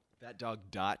 That Dog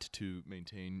Dot to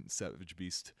maintain Savage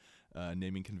Beast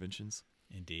naming conventions.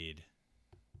 Indeed.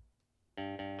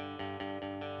 I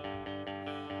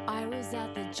was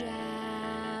at the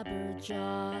Jabberjaw,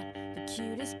 the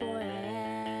cutest boy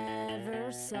I ever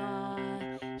saw.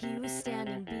 He was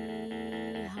standing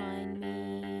behind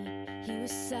me. He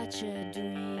was such a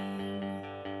dream.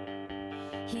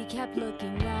 He kept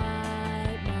looking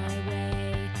right my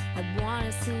way. I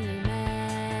wanna see him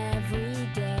every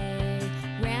day.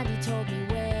 Randy told me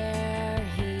where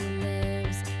he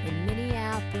lives in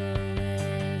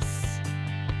Minneapolis.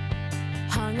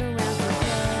 Hung around for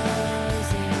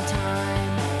closing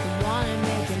time. I wanna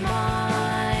make it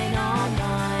mine, all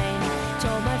mine.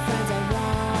 Told my friends I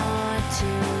want to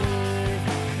leave,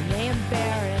 and they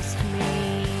embarrassed me.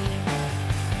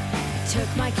 Took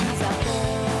my keys out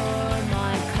for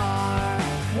my car.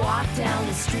 Walked down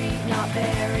the street, not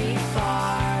very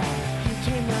far. He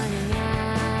came running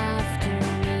after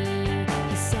me.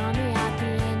 He saw me at the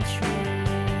entry.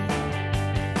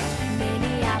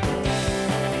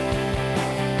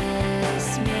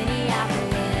 Minneapolis, Minneapolis,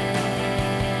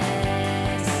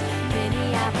 Minneapolis,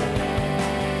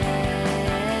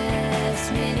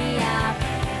 Minneapolis,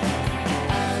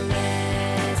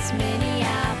 Minneapolis,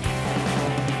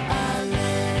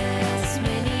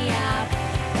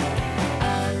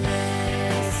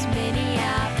 Minneapolis,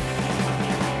 Minneapolis.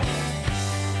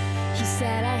 He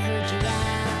said, I heard you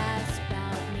ask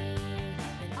about me,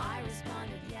 and I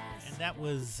responded yes. And that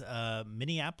was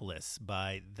Minneapolis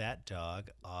by That Dog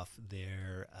off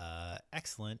their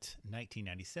excellent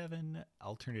 1997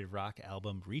 alternative rock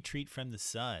album Retreat from the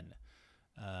Sun,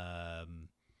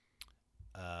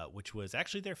 which was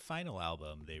actually their final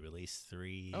album. They released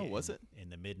 3 Oh, was it? in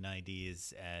the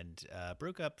mid-90s and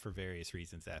broke up for various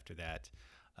reasons after that.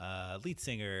 Lead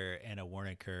singer Anna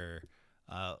Warnaker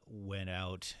went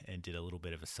out and did a little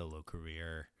bit of a solo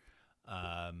career.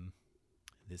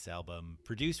 This album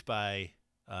produced by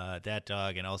That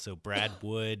Dog and also Brad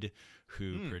Wood,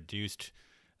 who produced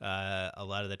a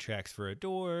lot of the tracks for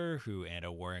Adore, who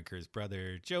Anna Warnaker's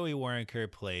brother Joey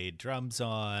Warnaker played drums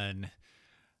on.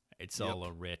 It's all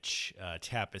a rich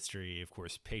tapestry. Of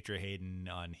course, Petra Hayden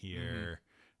on here,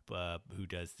 who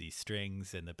does the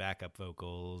strings and the backup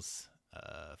vocals,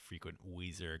 frequent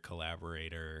Weezer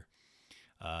collaborator,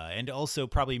 and also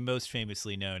probably most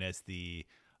famously known as the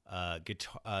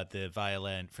guitar, the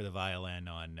violin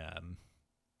on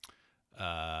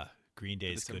Green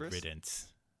Day's Good Decemberists? Riddance.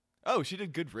 Oh, she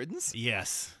did Good Riddance?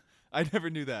 Yes. I never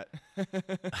knew that.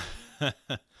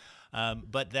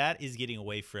 But that is getting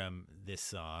away from this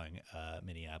song,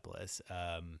 Minneapolis.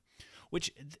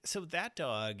 So That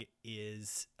Dog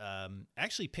is I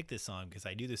actually picked this song because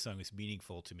I knew this song was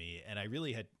meaningful to me, and I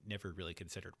really had never really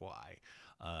considered why.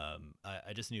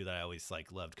 I just knew that I always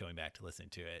like loved going back to listen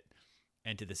to it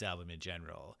and to this album in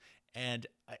general. And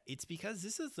it's because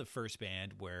this is the first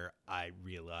band where I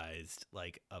realized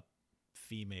like a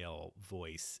female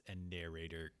voice and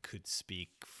narrator could speak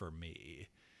for me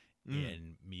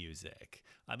in music.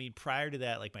 I mean, prior to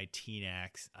that, like my teen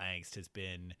angst has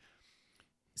been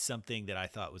something that I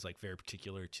thought was like very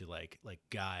particular to like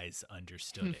guys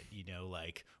understood it, you know,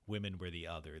 like women were the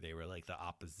other, they were like the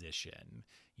opposition,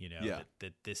 you know,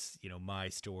 that this, you know, my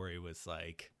story was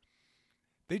like,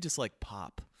 they just like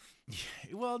pop.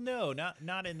 well, no, not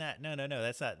in that. No.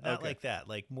 That's not Okay. like that.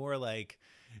 Like more like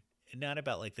not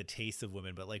about like the taste of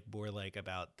women, but like more like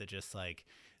about the just like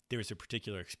there was a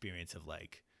particular experience of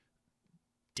like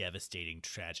devastating,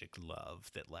 tragic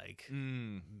love that like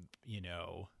you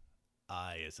know,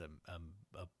 I as a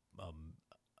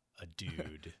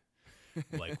dude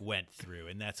like went through,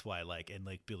 and that's why like and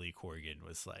like Billy Corgan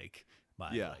was like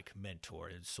my like mentor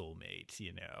and soulmate,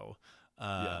 you know,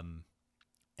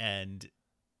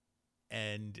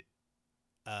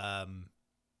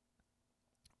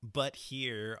 but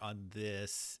here on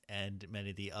this and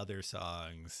many of the other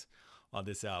songs on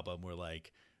this album were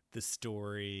like the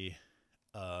story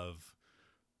of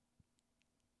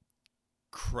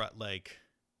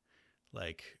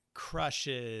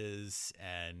crushes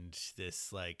and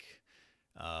this like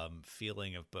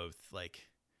feeling of both like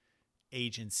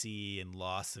agency and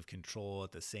loss of control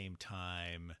at the same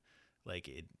time, like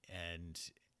it and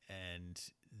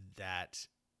that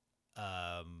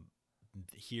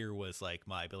here was like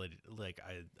my ability, like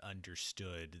I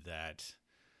understood that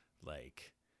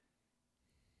like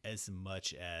as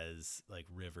much as like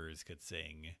Rivers could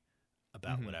sing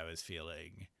about what I was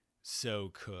feeling, so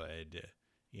could,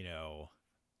 you know,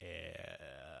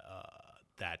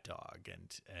 That Dog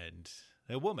and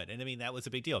a woman. And I mean, that was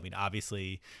a big deal. I mean,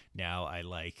 obviously now I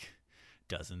like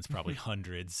dozens, probably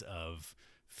hundreds of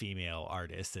female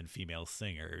artists and female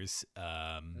singers.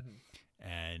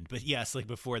 But yes, like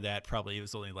before that, probably it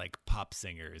was only like pop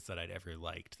singers that I'd ever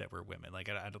liked that were women. Like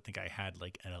I don't think I had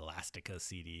like an Elastica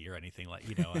CD or anything like,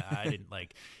 you know, I didn't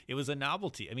like, it was a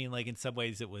novelty. I mean, like in some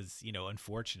ways it was, you know,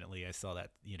 unfortunately I saw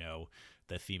that, you know,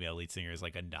 the female lead singer is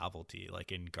like a novelty,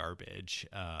 like in Garbage.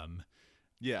 And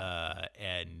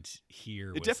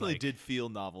here it definitely did feel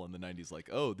novel in the 90s. Like,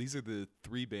 oh, these are the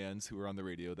three bands who are on the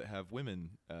radio that have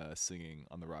women singing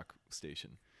on the rock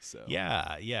station. So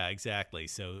yeah, exactly.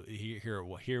 So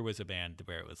here was a band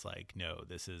where it was like, no,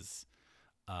 this is,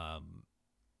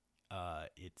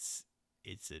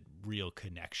 it's a real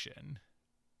connection.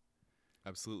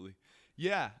 Absolutely.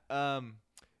 Yeah.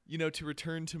 You know, to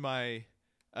return to my,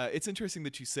 it's interesting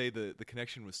that you say the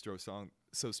connection was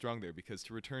so strong there, because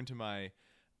to return to my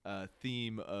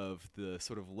theme of the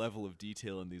sort of level of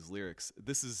detail in these lyrics,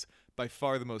 this is by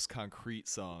far the most concrete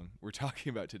song we're talking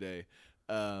about today.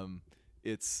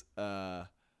 It's I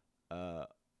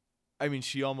mean,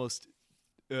 she almost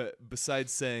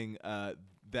besides saying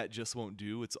that just won't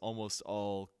do, it's almost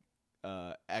all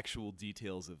actual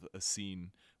details of a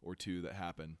scene or two that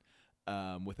happen,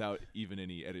 without even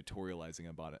any editorializing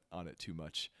about it on it too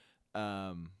much.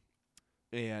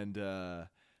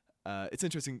 It's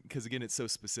interesting because, again, it's so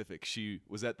specific. She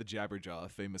was at the Jabberjaw, a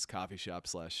famous coffee shop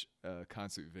 /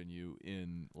 concert venue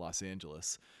in Los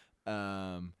Angeles,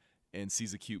 and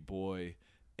sees a cute boy,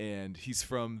 and he's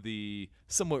from the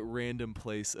somewhat random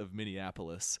place of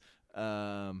Minneapolis,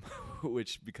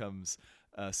 which becomes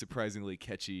a surprisingly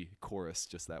catchy chorus,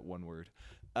 just that one word.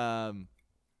 So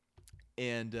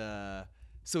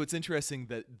it's interesting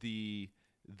that the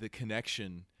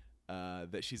connection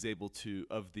that she's able to,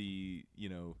 of the, you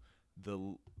know,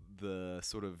 the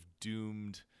sort of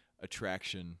doomed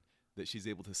attraction that she's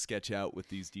able to sketch out with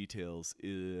these details,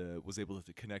 was able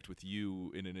to connect with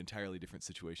you in an entirely different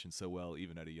situation so well,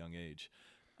 even at a young age.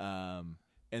 And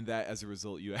that, as a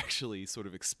result, you actually sort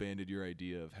of expanded your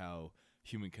idea of how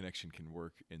human connection can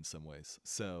work in some ways.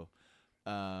 So,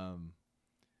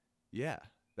 yeah,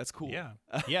 that's cool. Yeah.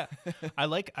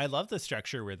 I love the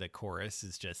structure where the chorus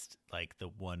is just like the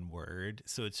one word.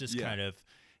 So it's just kind of,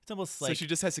 it's almost like, so she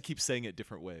just has to keep saying it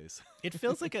different ways. It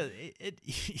feels like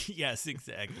yes,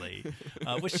 exactly.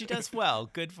 Which she does well.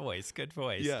 Good voice.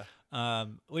 Yeah.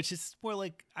 Which is more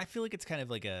like, I feel like it's kind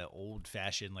of like a old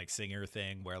fashioned like singer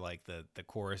thing where like the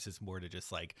chorus is more to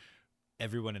just like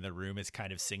everyone in the room is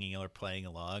kind of singing or playing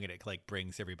along, and it like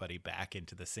brings everybody back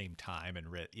into the same time and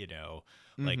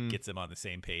like gets them on the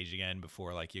same page again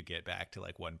before like you get back to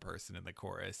like one person in the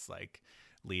chorus like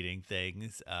leading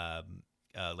things,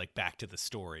 like back to the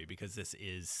story, because this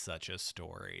is such a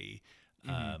story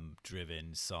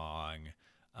driven song,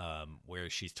 where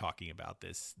she's talking about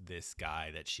this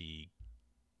guy that she,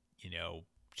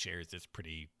 shares this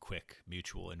pretty quick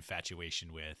mutual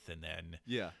infatuation with, and then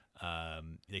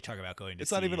they talk about going to It's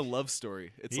see, not even a love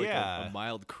story. It's like a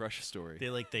mild crush story.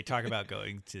 they talk about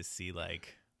going to see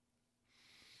like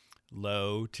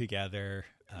Low together.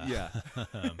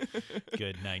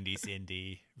 Good 90s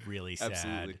indie, really sad.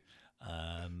 Absolutely.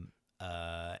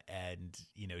 And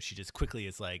she just quickly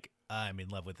is like, I'm in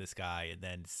love with this guy, and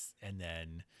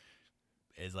then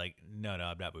is like, no,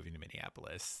 I'm not moving to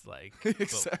Minneapolis. Like,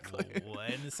 Exactly.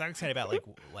 And the song's kind of about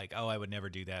like, oh, I would never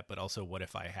do that, but also what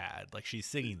if I had? Like, she's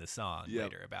singing the song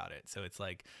later about it, so it's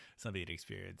like something to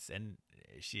experience, and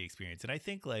she experienced. And I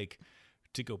think like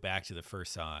to go back to the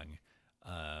first song,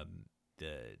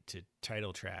 to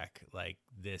title track, like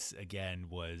this again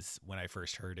was when I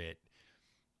first heard it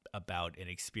about an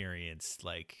experience,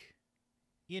 like,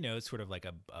 sort of like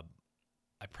I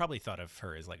probably thought of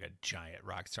her as like a giant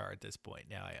rock star at this point.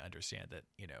 Now I understand that,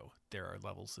 there are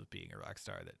levels of being a rock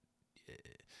star that,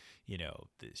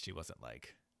 that she wasn't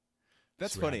like.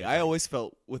 That's funny. I always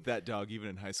felt with that dog, even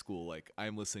in high school, like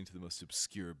I'm listening to the most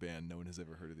obscure band. No one has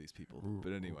ever heard of these people.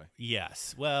 But anyway.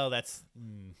 Yes. Well, that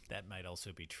might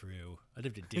also be true. I'd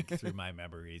have to dig through my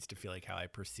memories to feel like how I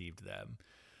perceived them.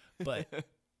 But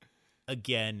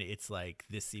again, it's like,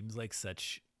 this seems like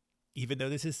such, even though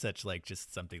this is such like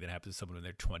just something that happens to someone when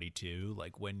they're 22,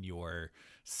 like when you're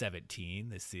 17,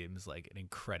 this seems like an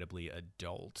incredibly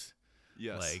adult,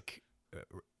 like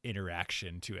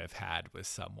interaction to have had with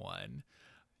someone.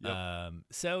 Yep.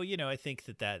 So, I think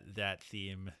that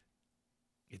theme,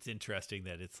 it's interesting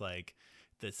that it's like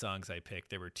the songs I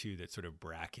picked, there were two that sort of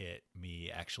bracket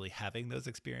me actually having those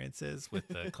experiences with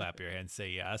the clap your hands, say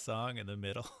yeah song in the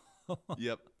middle.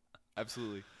 Yep.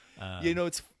 Absolutely.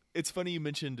 It's funny you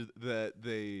mentioned that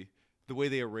the way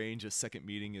they arrange a second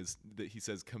meeting is that he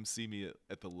says, come see me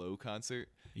at the Low concert.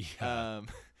 Yeah.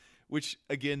 Which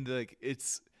again, like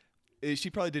she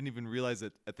probably didn't even realize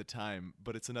it at the time,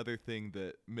 but it's another thing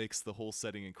that makes the whole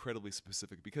setting incredibly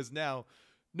specific, because now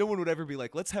no one would ever be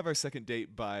like, let's have our second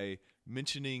date by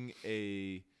mentioning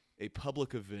a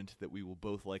public event that we will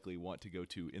both likely want to go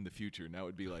to in the future. Now it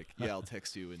would be like, yeah, I'll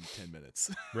text you in 10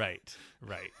 minutes. Right.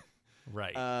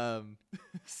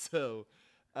 So,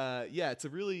 it's a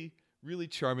really, really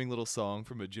charming little song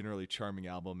from a generally charming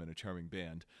album and a charming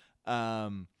band.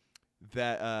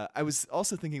 That I was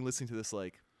also thinking, listening to this,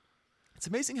 like, it's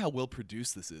amazing how well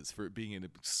produced this is for it being an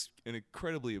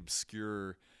incredibly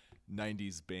obscure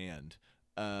 90s band.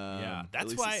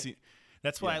 That's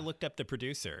why I looked up the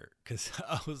producer, because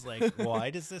I was like, why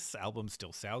does this album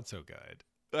still sound so good?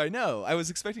 I know. I was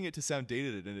expecting it to sound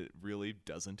dated, and it really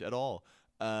doesn't at all.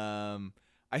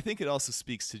 I think it also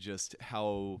speaks to just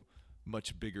how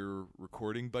much bigger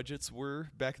recording budgets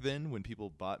were back then when people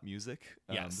bought music.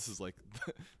 Yes. This is like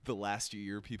the last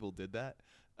year people did that.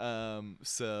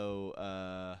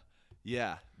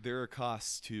 There are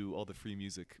costs to all the free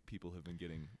music people have been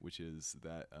getting, which is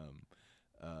that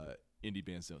indie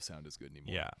bands don't sound as good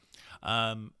anymore. Yeah.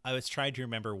 I was trying to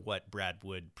remember what Brad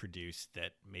Wood produced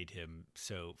that made him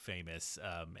so famous,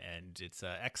 and it's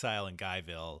Exile in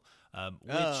Guyville,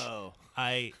 which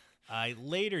I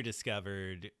later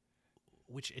discovered,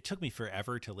 which it took me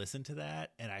forever to listen to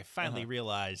that, and I finally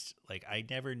realized, like, I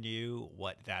never knew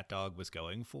what That Dog was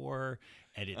going for,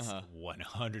 and it's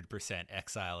 100%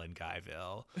 Exile in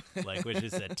Guyville, like, which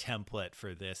is a template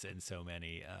for this and so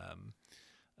many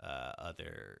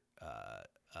other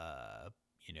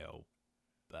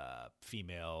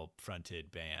female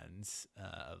fronted bands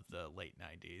of the late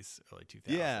 90s, early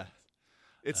 2000s. Yeah.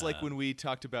 It's like when we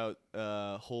talked about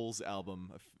Hole's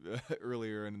album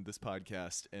earlier in this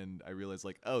podcast, and I realized,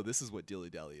 like, oh, this is what Dilly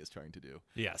Dally is trying to do.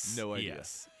 Yes. No idea.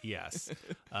 Yes.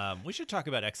 We should talk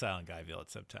about Exile in Guyville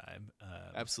at some time.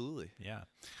 Absolutely. Yeah.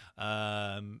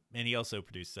 And he also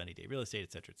produced Sunny Day Real Estate,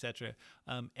 et cetera, et cetera.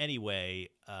 Anyway,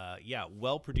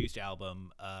 well-produced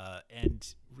album.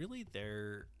 And really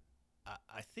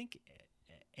I think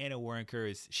Anna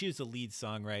Warrenker she was the lead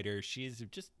songwriter. She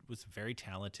was very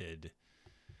talented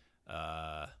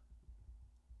at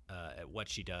what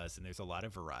she does, and there's a lot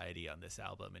of variety on this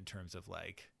album in terms of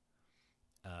like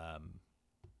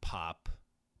pop,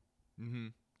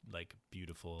 like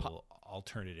beautiful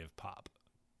alternative pop.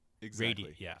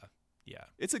 Exactly. Yeah.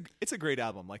 It's a great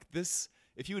album. Like this,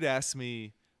 if you would ask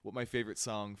me what my favorite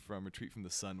song from Retreat from the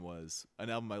Sun was, an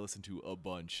album I listened to a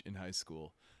bunch in high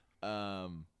school.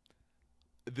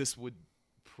 This would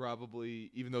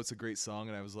probably, even though it's a great song,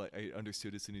 and I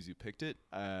understood as soon as you picked it,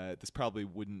 this probably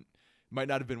might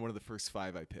not have been one of the first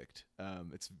 5 I picked.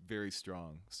 It's very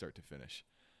strong, start to finish.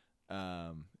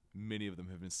 Many of them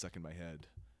have been stuck in my head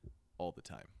all the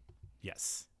time.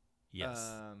 Yes.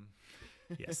 Yes.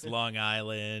 Long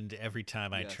Island, Every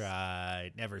Time I Yes.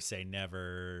 Tried, Never Say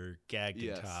Never, Gagged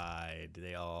Yes. and Tied.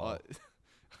 They all.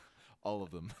 All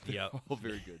of them. They're Yep. all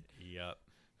very good. Yep.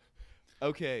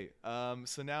 Okay,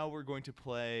 so now we're going to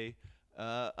play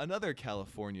another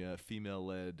California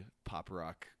female-led pop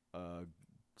rock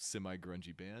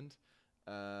semi-grungy band,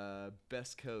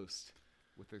 Best Coast,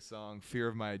 with their song "Fear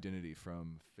of My Identity"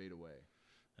 from Fade Away.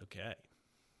 Okay.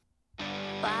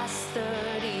 Last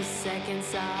 30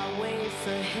 seconds, I'll wait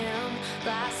for him.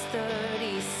 Last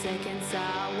 30 seconds,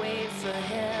 I'll wait for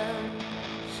him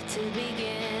to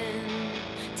begin,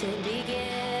 to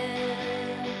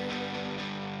begin.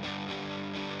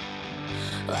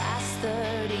 Last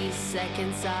 30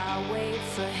 seconds, I'll wait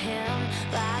for him.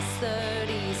 Last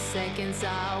 30 seconds,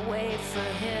 I'll wait for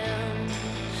him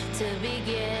to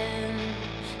begin,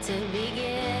 to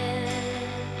begin.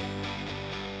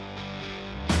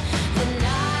 The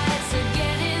nights are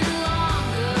getting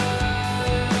longer,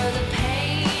 the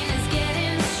pain is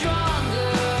getting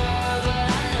stronger, but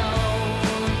I know,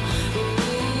 ooh,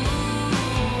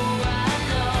 I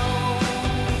know.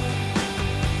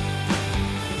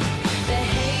 The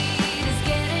hate is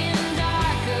getting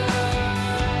darker,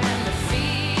 and the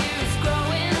fear is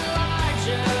growing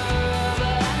larger,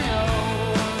 but I know,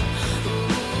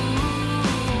 ooh,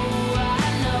 I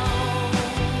know.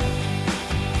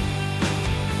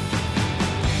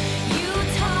 You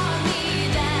taught me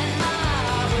that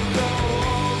I would grow.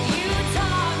 You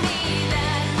taught me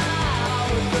that I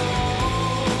would grow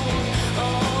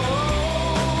old,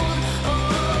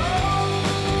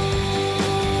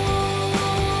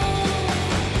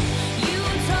 You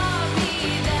taught me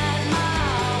that I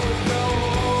would grow.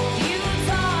 You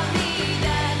taught me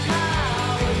that I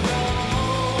would grow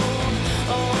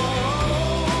old.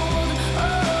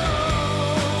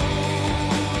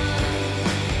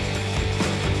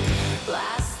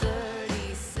 Last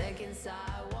 30 seconds, I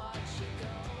watch you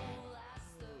go. Last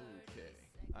 30 Okay,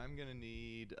 I'm gonna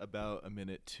need about a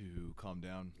minute to calm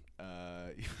down.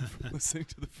 Listening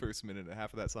to the first minute and a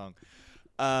half of that song.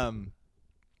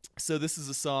 So this is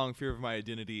a song, "Fear of My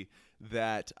Identity,"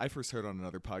 that I first heard on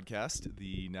another podcast,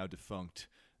 the now defunct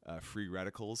Free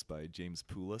Radicals by James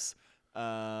Poulos.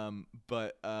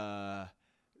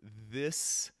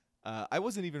 This, I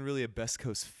wasn't even really a Best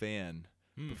Coast fan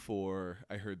before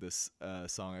I heard this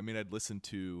song. I mean, I'd listened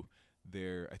to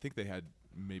I think they had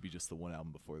maybe just the one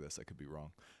album before this. I could be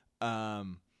wrong.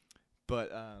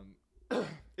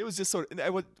 It was just sort of,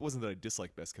 it wasn't that I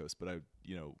disliked Best Coast, but I,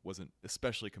 wasn't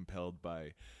especially compelled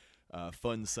by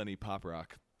fun, sunny pop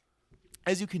rock.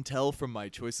 As you can tell from my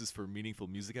choices for meaningful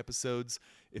music episodes,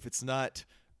 if it's not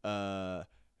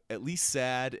at least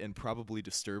sad and probably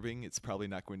disturbing, it's probably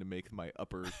not going to make my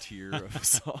upper tier of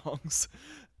songs.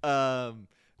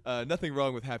 Nothing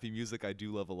wrong with happy music. I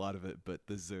do love a lot of it, but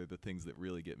these are the things that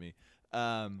really get me.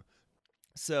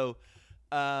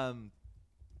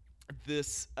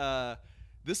 This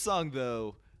song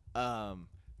though,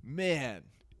 man,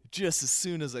 just as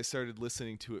soon as I started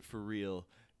listening to it for real,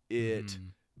 it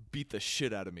beat the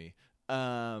shit out of me.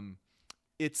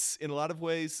 It's in a lot of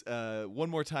ways, one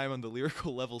more time on the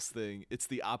lyrical levels thing, it's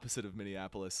the opposite of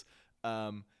Minneapolis.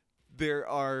 There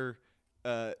are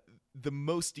the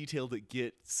most detailed it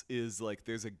gets is like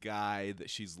there's a guy that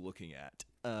she's looking at,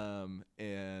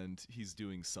 and he's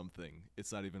doing something.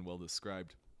 It's not even well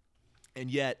described. And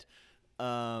yet,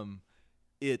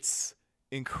 it's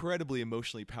incredibly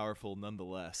emotionally powerful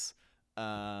nonetheless.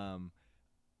 Part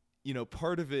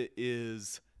of it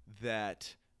is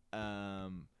that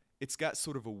it's got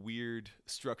sort of a weird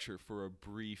structure for a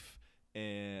brief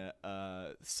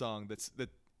song that,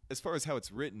 as far as how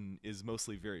it's written, is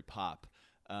mostly very pop.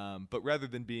 But rather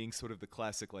than being sort of the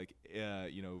classic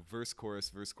verse chorus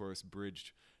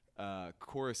bridged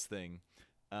chorus thing,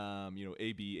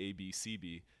 A B A B C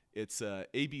B. It's A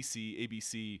B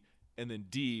C, and then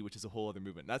D, which is a whole other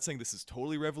movement. Not saying this is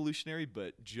totally revolutionary,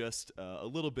 but just a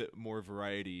little bit more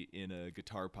variety in a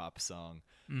guitar pop song.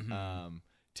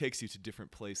 Takes you to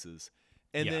different places.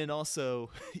 And then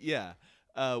also,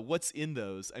 what's in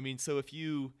those? I mean, so if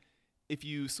you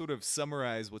sort of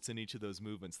summarize what's in each of those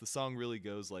movements, the song really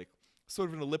goes like sort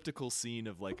of an elliptical scene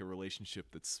of like a relationship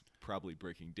that's probably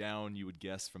breaking down, you would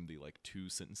guess from the like 2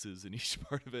 sentences in each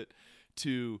part of it,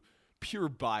 to pure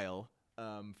bile,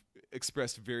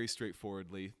 expressed very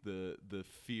straightforwardly. The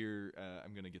fear.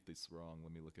 I'm gonna get this wrong.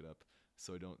 Let me look it up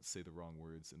so I don't say the wrong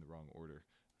words in the wrong order.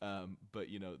 But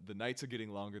the nights are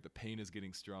getting longer, the pain is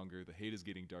getting stronger, the hate is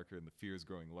getting darker, and the fear is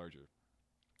growing larger.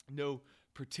 No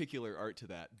particular art to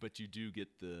that, but you do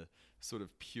get the sort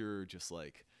of pure, just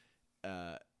like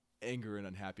anger and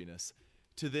unhappiness.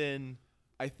 To then,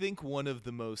 I think one of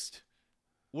the most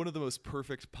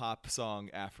perfect pop song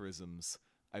aphorisms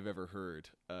I've ever heard.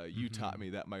 You taught me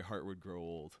that my heart would grow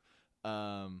old,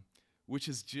 which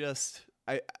is just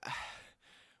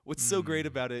what's so great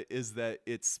about it is that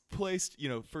it's placed,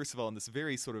 first of all, in this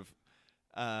very sort of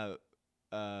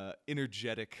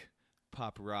energetic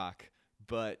pop rock,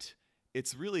 but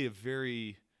it's really a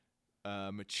very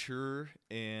mature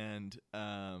and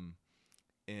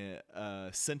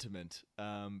sentiment,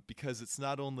 because it's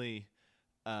not only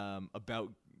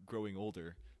about growing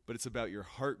older, but it's about your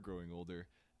heart growing older.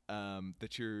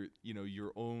 That your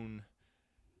own,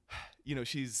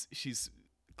 she's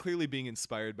clearly being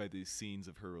inspired by these scenes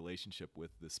of her relationship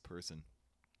with this person,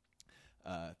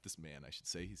 this man, I should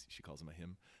say. She calls him a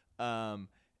him.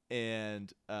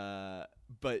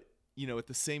 But at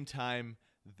the same time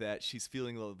that she's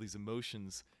feeling all of these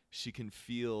emotions, she can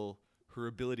feel her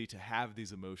ability to have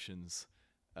these emotions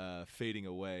fading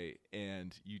away.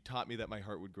 And you taught me that my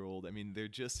heart would grow old. I mean, they're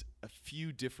just a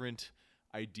few different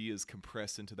ideas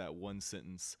compressed into that one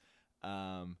sentence,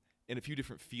 and a few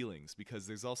different feelings, because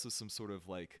there's also some sort of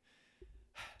like,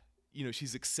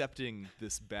 she's accepting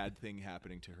this bad thing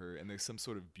happening to her, and there's some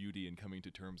sort of beauty in coming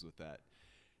to terms with that.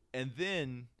 And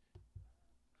then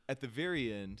at the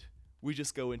very end, we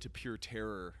just go into pure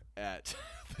terror at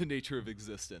the nature of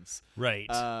existence. Right.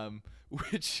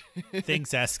 Which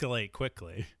things escalate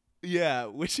quickly. Yeah,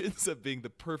 which ends up being the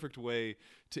perfect way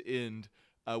to end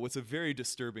what's a very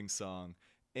disturbing song.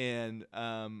 And,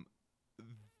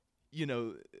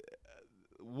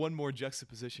 one more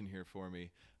juxtaposition here for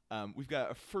me. We've got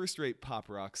a first-rate pop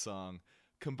rock song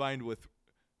combined with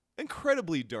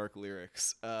incredibly dark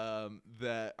lyrics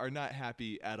that are not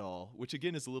happy at all, which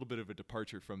again is a little bit of a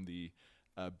departure from the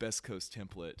Best Coast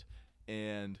template.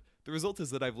 And the result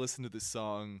is that I've listened to this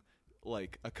song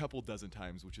like a couple dozen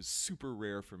times, which is super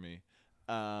rare for me.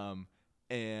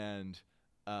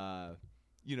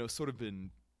 Sort of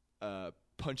been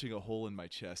punching a hole in my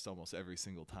chest almost every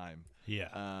single time.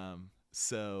 Yeah.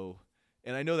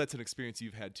 And I know that's an experience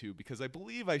you've had too, because I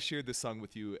believe I shared this song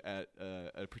with you at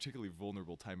a particularly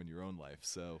vulnerable time in your own life.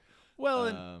 So,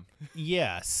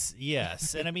 yes.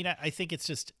 And I mean, I think it's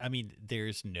just,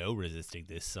 there's no resisting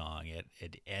this song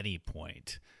at any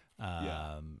point.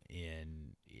 While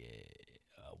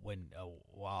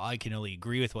I can only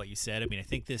agree with what you said, I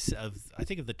think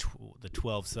of the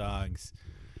 12 songs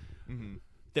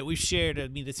that we've shared.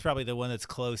 It's probably the one that's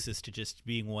closest to just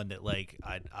being one that like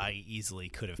I easily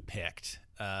could have picked.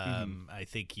 I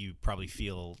think you probably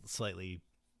feel slightly.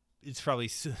 It's probably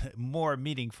more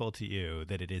meaningful to you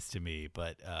than it is to me,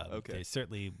 but it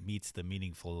certainly meets the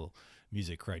meaningful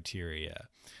music criteria.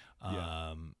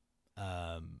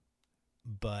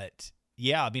 But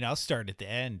yeah, I'll start at the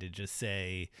end and just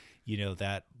say,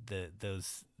 that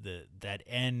that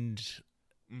end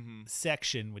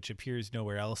section, which appears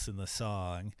nowhere else in the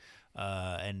song,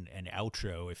 and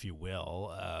outro, if you will.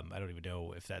 I don't even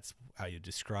know if that's how you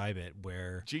describe it.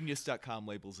 Where Genius.com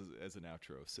labels it as an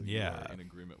outro, so you are in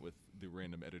agreement with the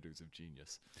random editors of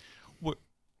Genius.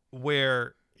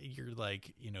 Where you're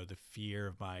like, the fear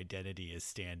of my identity is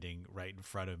standing right in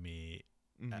front of me,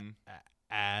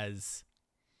 as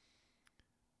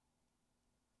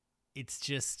it's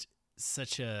just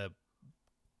such a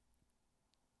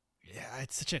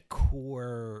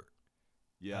core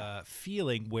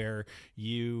feeling where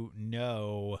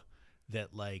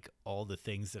that like all the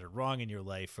things that are wrong in your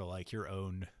life are like your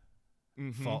own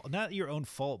fault, not your own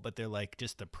fault, but they're like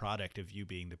just the product of you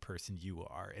being the person you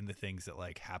are, and the things that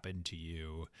like happen to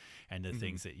you, and the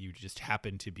things that you just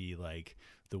happen to be like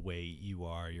the way you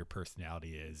are, your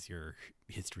personality is, your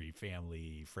history,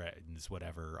 family, friends,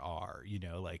 whatever are,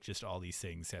 like just all these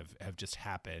things have just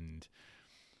happened.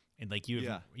 And like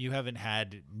you haven't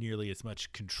had nearly as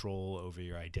much control over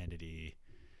your identity,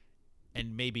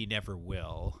 and maybe never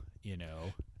will,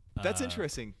 That's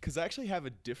interesting, because I actually have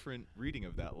a different reading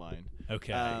of that line.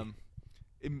 Okay.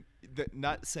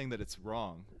 Not saying that it's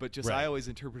wrong, but just right. I always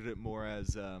interpret it more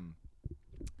as the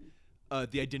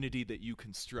identity that you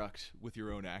construct with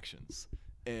your own actions,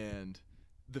 and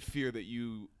the fear that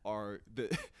you are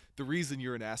the reason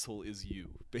you're an asshole is you,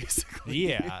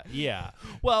 basically. Yeah.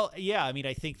 Well, yeah.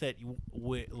 I think that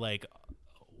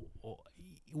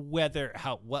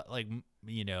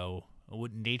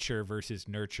nature versus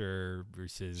nurture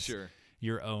versus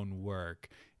your own work,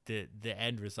 the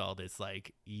end result is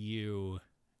like you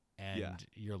and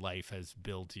your life has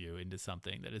built you into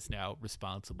something that is now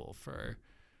responsible for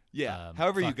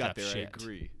however you fucked got up there. shit. I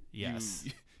agree. Yes.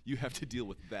 You have to deal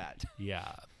with that.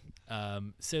 Yeah.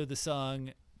 So the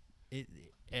song,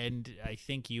 and I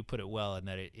think you put it well in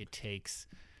that it takes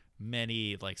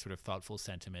many like sort of thoughtful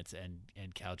sentiments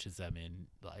and couches them in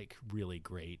like really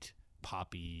great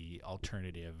poppy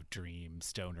alternative dream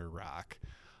stoner rock,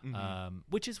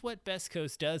 which is what Best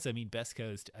Coast does. I mean, Best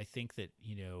Coast, I think that,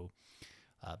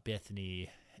 Bethany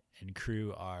and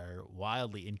crew are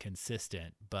wildly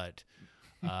inconsistent, but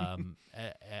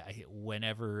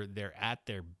whenever they're at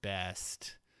their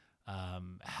best,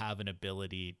 have an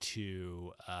ability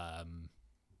to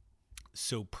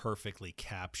so perfectly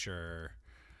capture,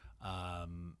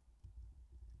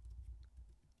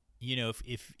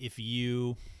 if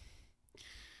you,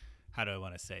 how do I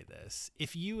want to say this?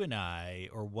 If you and I,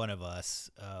 or one of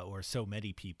us, or so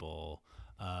many people,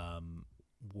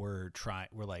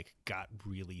 got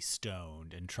really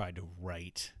stoned and tried to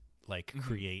write,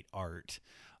 create art,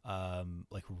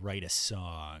 write a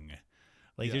song.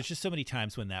 There's just so many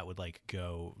times when that would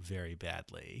go very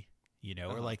badly,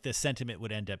 or the sentiment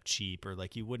would end up cheap, or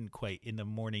you wouldn't quite, in the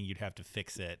morning you'd have to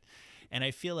fix it. And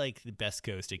I feel like the Best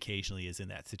Coast occasionally is in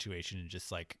that situation and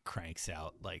just cranks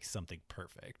out something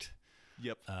perfect.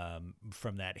 Yep.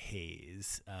 From that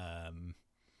haze.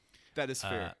 That is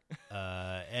fair.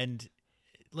 And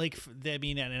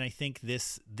and I think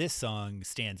this song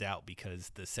stands out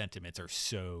because the sentiments are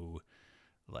so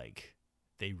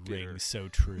they ring so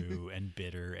true and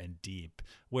bitter and deep.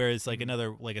 Whereas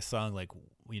another a song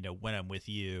When I'm With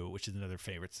You, which is another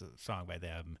favorite song by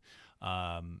them,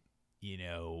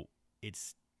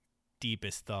 its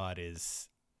deepest thought is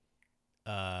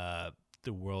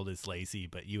the world is lazy,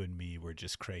 but you and me were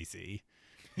just crazy,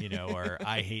 or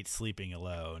I hate sleeping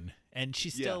alone. And she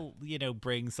still,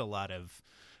 brings a lot of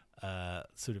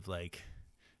sort of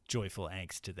joyful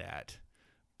angst to that.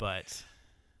 But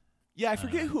yeah, I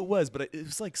forget who it was, but it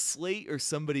was Slate or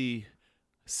somebody,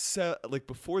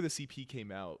 before the CP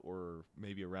came out, or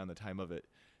maybe around the time of it,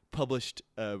 published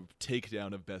a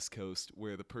takedown of Best Coast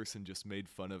where the person just made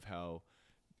fun of how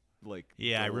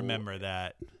I remember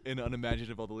that, and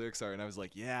unimaginative all the lyrics are, and I was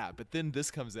like, yeah, but then this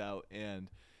comes out,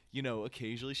 and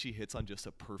occasionally she hits on just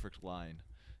a perfect line,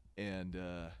 and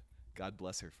God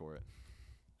bless her for it.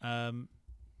 And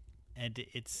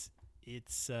it's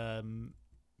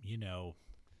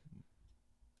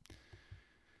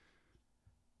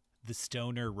the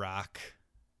stoner rock,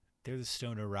 they're the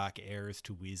stoner rock heirs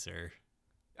to Weezer.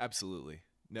 Absolutely.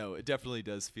 No, it definitely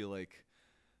does feel like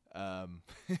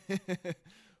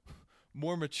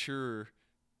more mature,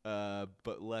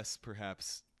 but less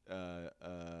perhaps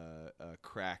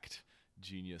cracked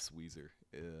genius Weezer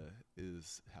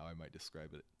is how I might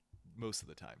describe it most of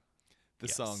the time.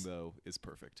 This song, though, is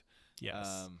perfect.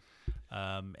 Yes.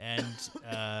 And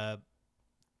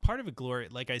part of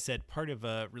part of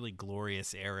a really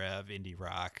glorious era of indie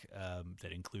rock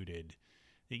that includes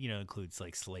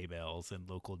Sleigh Bells and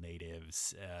Local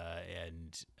Natives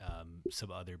and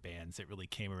some other bands that really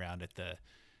came around at the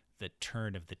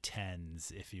turn of the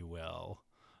tens, if you will.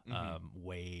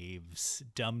 Waves,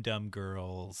 Dum Dum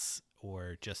Girls,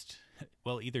 or just,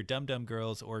 either Dum Dum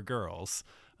Girls or Girls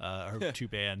are two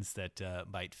bands that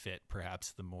might fit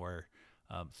perhaps the more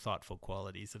thoughtful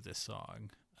qualities of this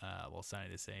song while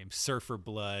sounding the same. Surfer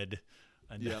Blood.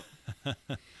 Yep.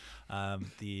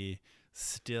 The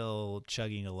still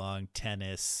chugging along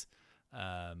Tennis.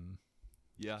 A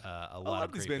lot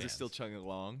of these great bands are still chugging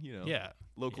along.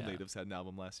 Local Natives had an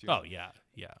album last year. Oh yeah.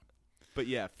 But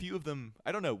yeah, few of them.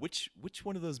 I don't know which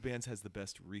one of those bands has the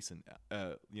best recent,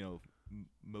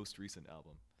 most recent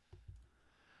album.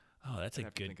 Oh, that's I'd a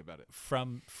have to good think about it.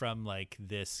 From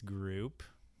this group.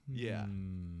 Yeah.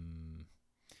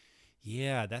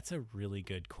 Yeah, that's a really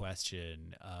good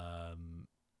question.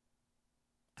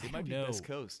 It might be know. Best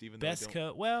Coast, even Best though I Coast.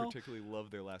 don't Well, particularly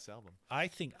love their last album. I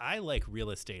think I like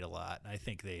Real Estate a lot. I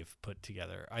think they've put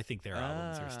together. I think their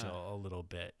albums are still a little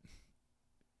bit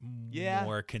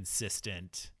more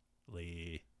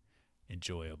consistently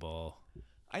enjoyable.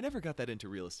 I never got that into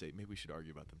Real Estate. Maybe we should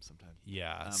argue about them sometime.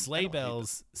 Yeah, I Sleigh don't hate them.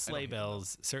 Bells. Sleigh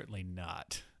Bells certainly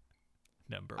not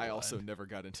number one. I also never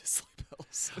got into Sleigh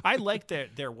Bells. I like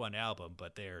their one album,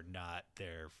 but they're not.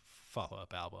 Their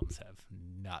follow-up albums have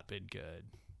not been good.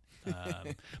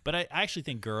 But I actually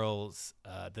think Girls,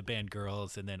 the band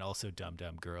Girls, and then also Dum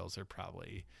Dum Girls are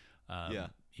probably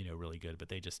really good, but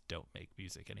they just don't make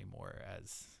music anymore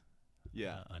as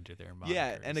under their monikers.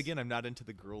 Yeah, and again, I'm not into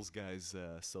the Girls guys'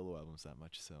 solo albums that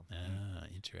much. So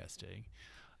interesting.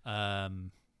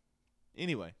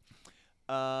 Anyway,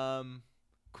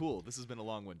 cool. This has been a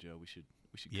long one, Joe. We should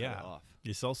cut it off.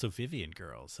 It's also Vivian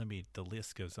Girls. I mean, the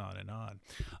list goes on and on.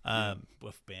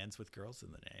 With bands with girls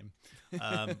in the name.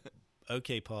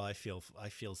 Okay, Paul. I feel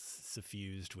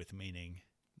suffused with meaning.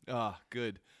 Ah,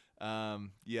 good.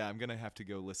 Yeah, I'm gonna have to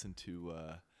go listen to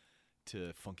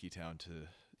Funky Town to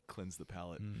cleanse the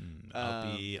palate.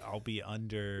 I'll be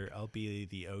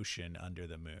the ocean under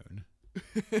the moon.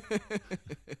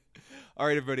 All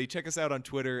right, everybody, check us out on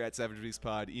Twitter at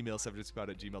SavageBeastPod, email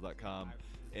savagebeastpod@gmail.com,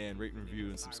 and rate and review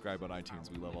and subscribe on iTunes.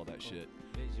 We love all that shit.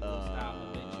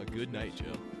 Good night,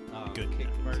 Joe. Good Kick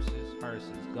night. verses,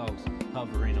 hearses, ghosts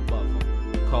hovering above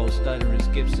them. Cold stuttering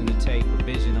skips in the tape, a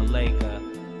vision of lake, a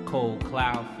cold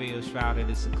cloud field shrouded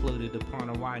and secluded upon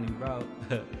a winding road.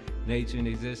 Nature and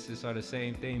existence are the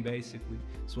same thing, basically.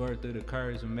 Swerve through the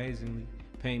curves amazingly.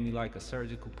 Paint me like a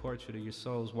surgical portrait of your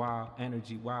soul's wild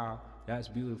energy. Wow, that's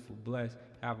beautiful. Bless.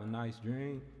 Have a nice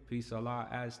dream. Peace, Allah,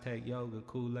 Aztec yoga,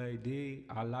 Kool-Aid D.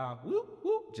 Allah, woo,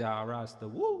 woo, Ja Rasta,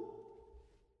 woo.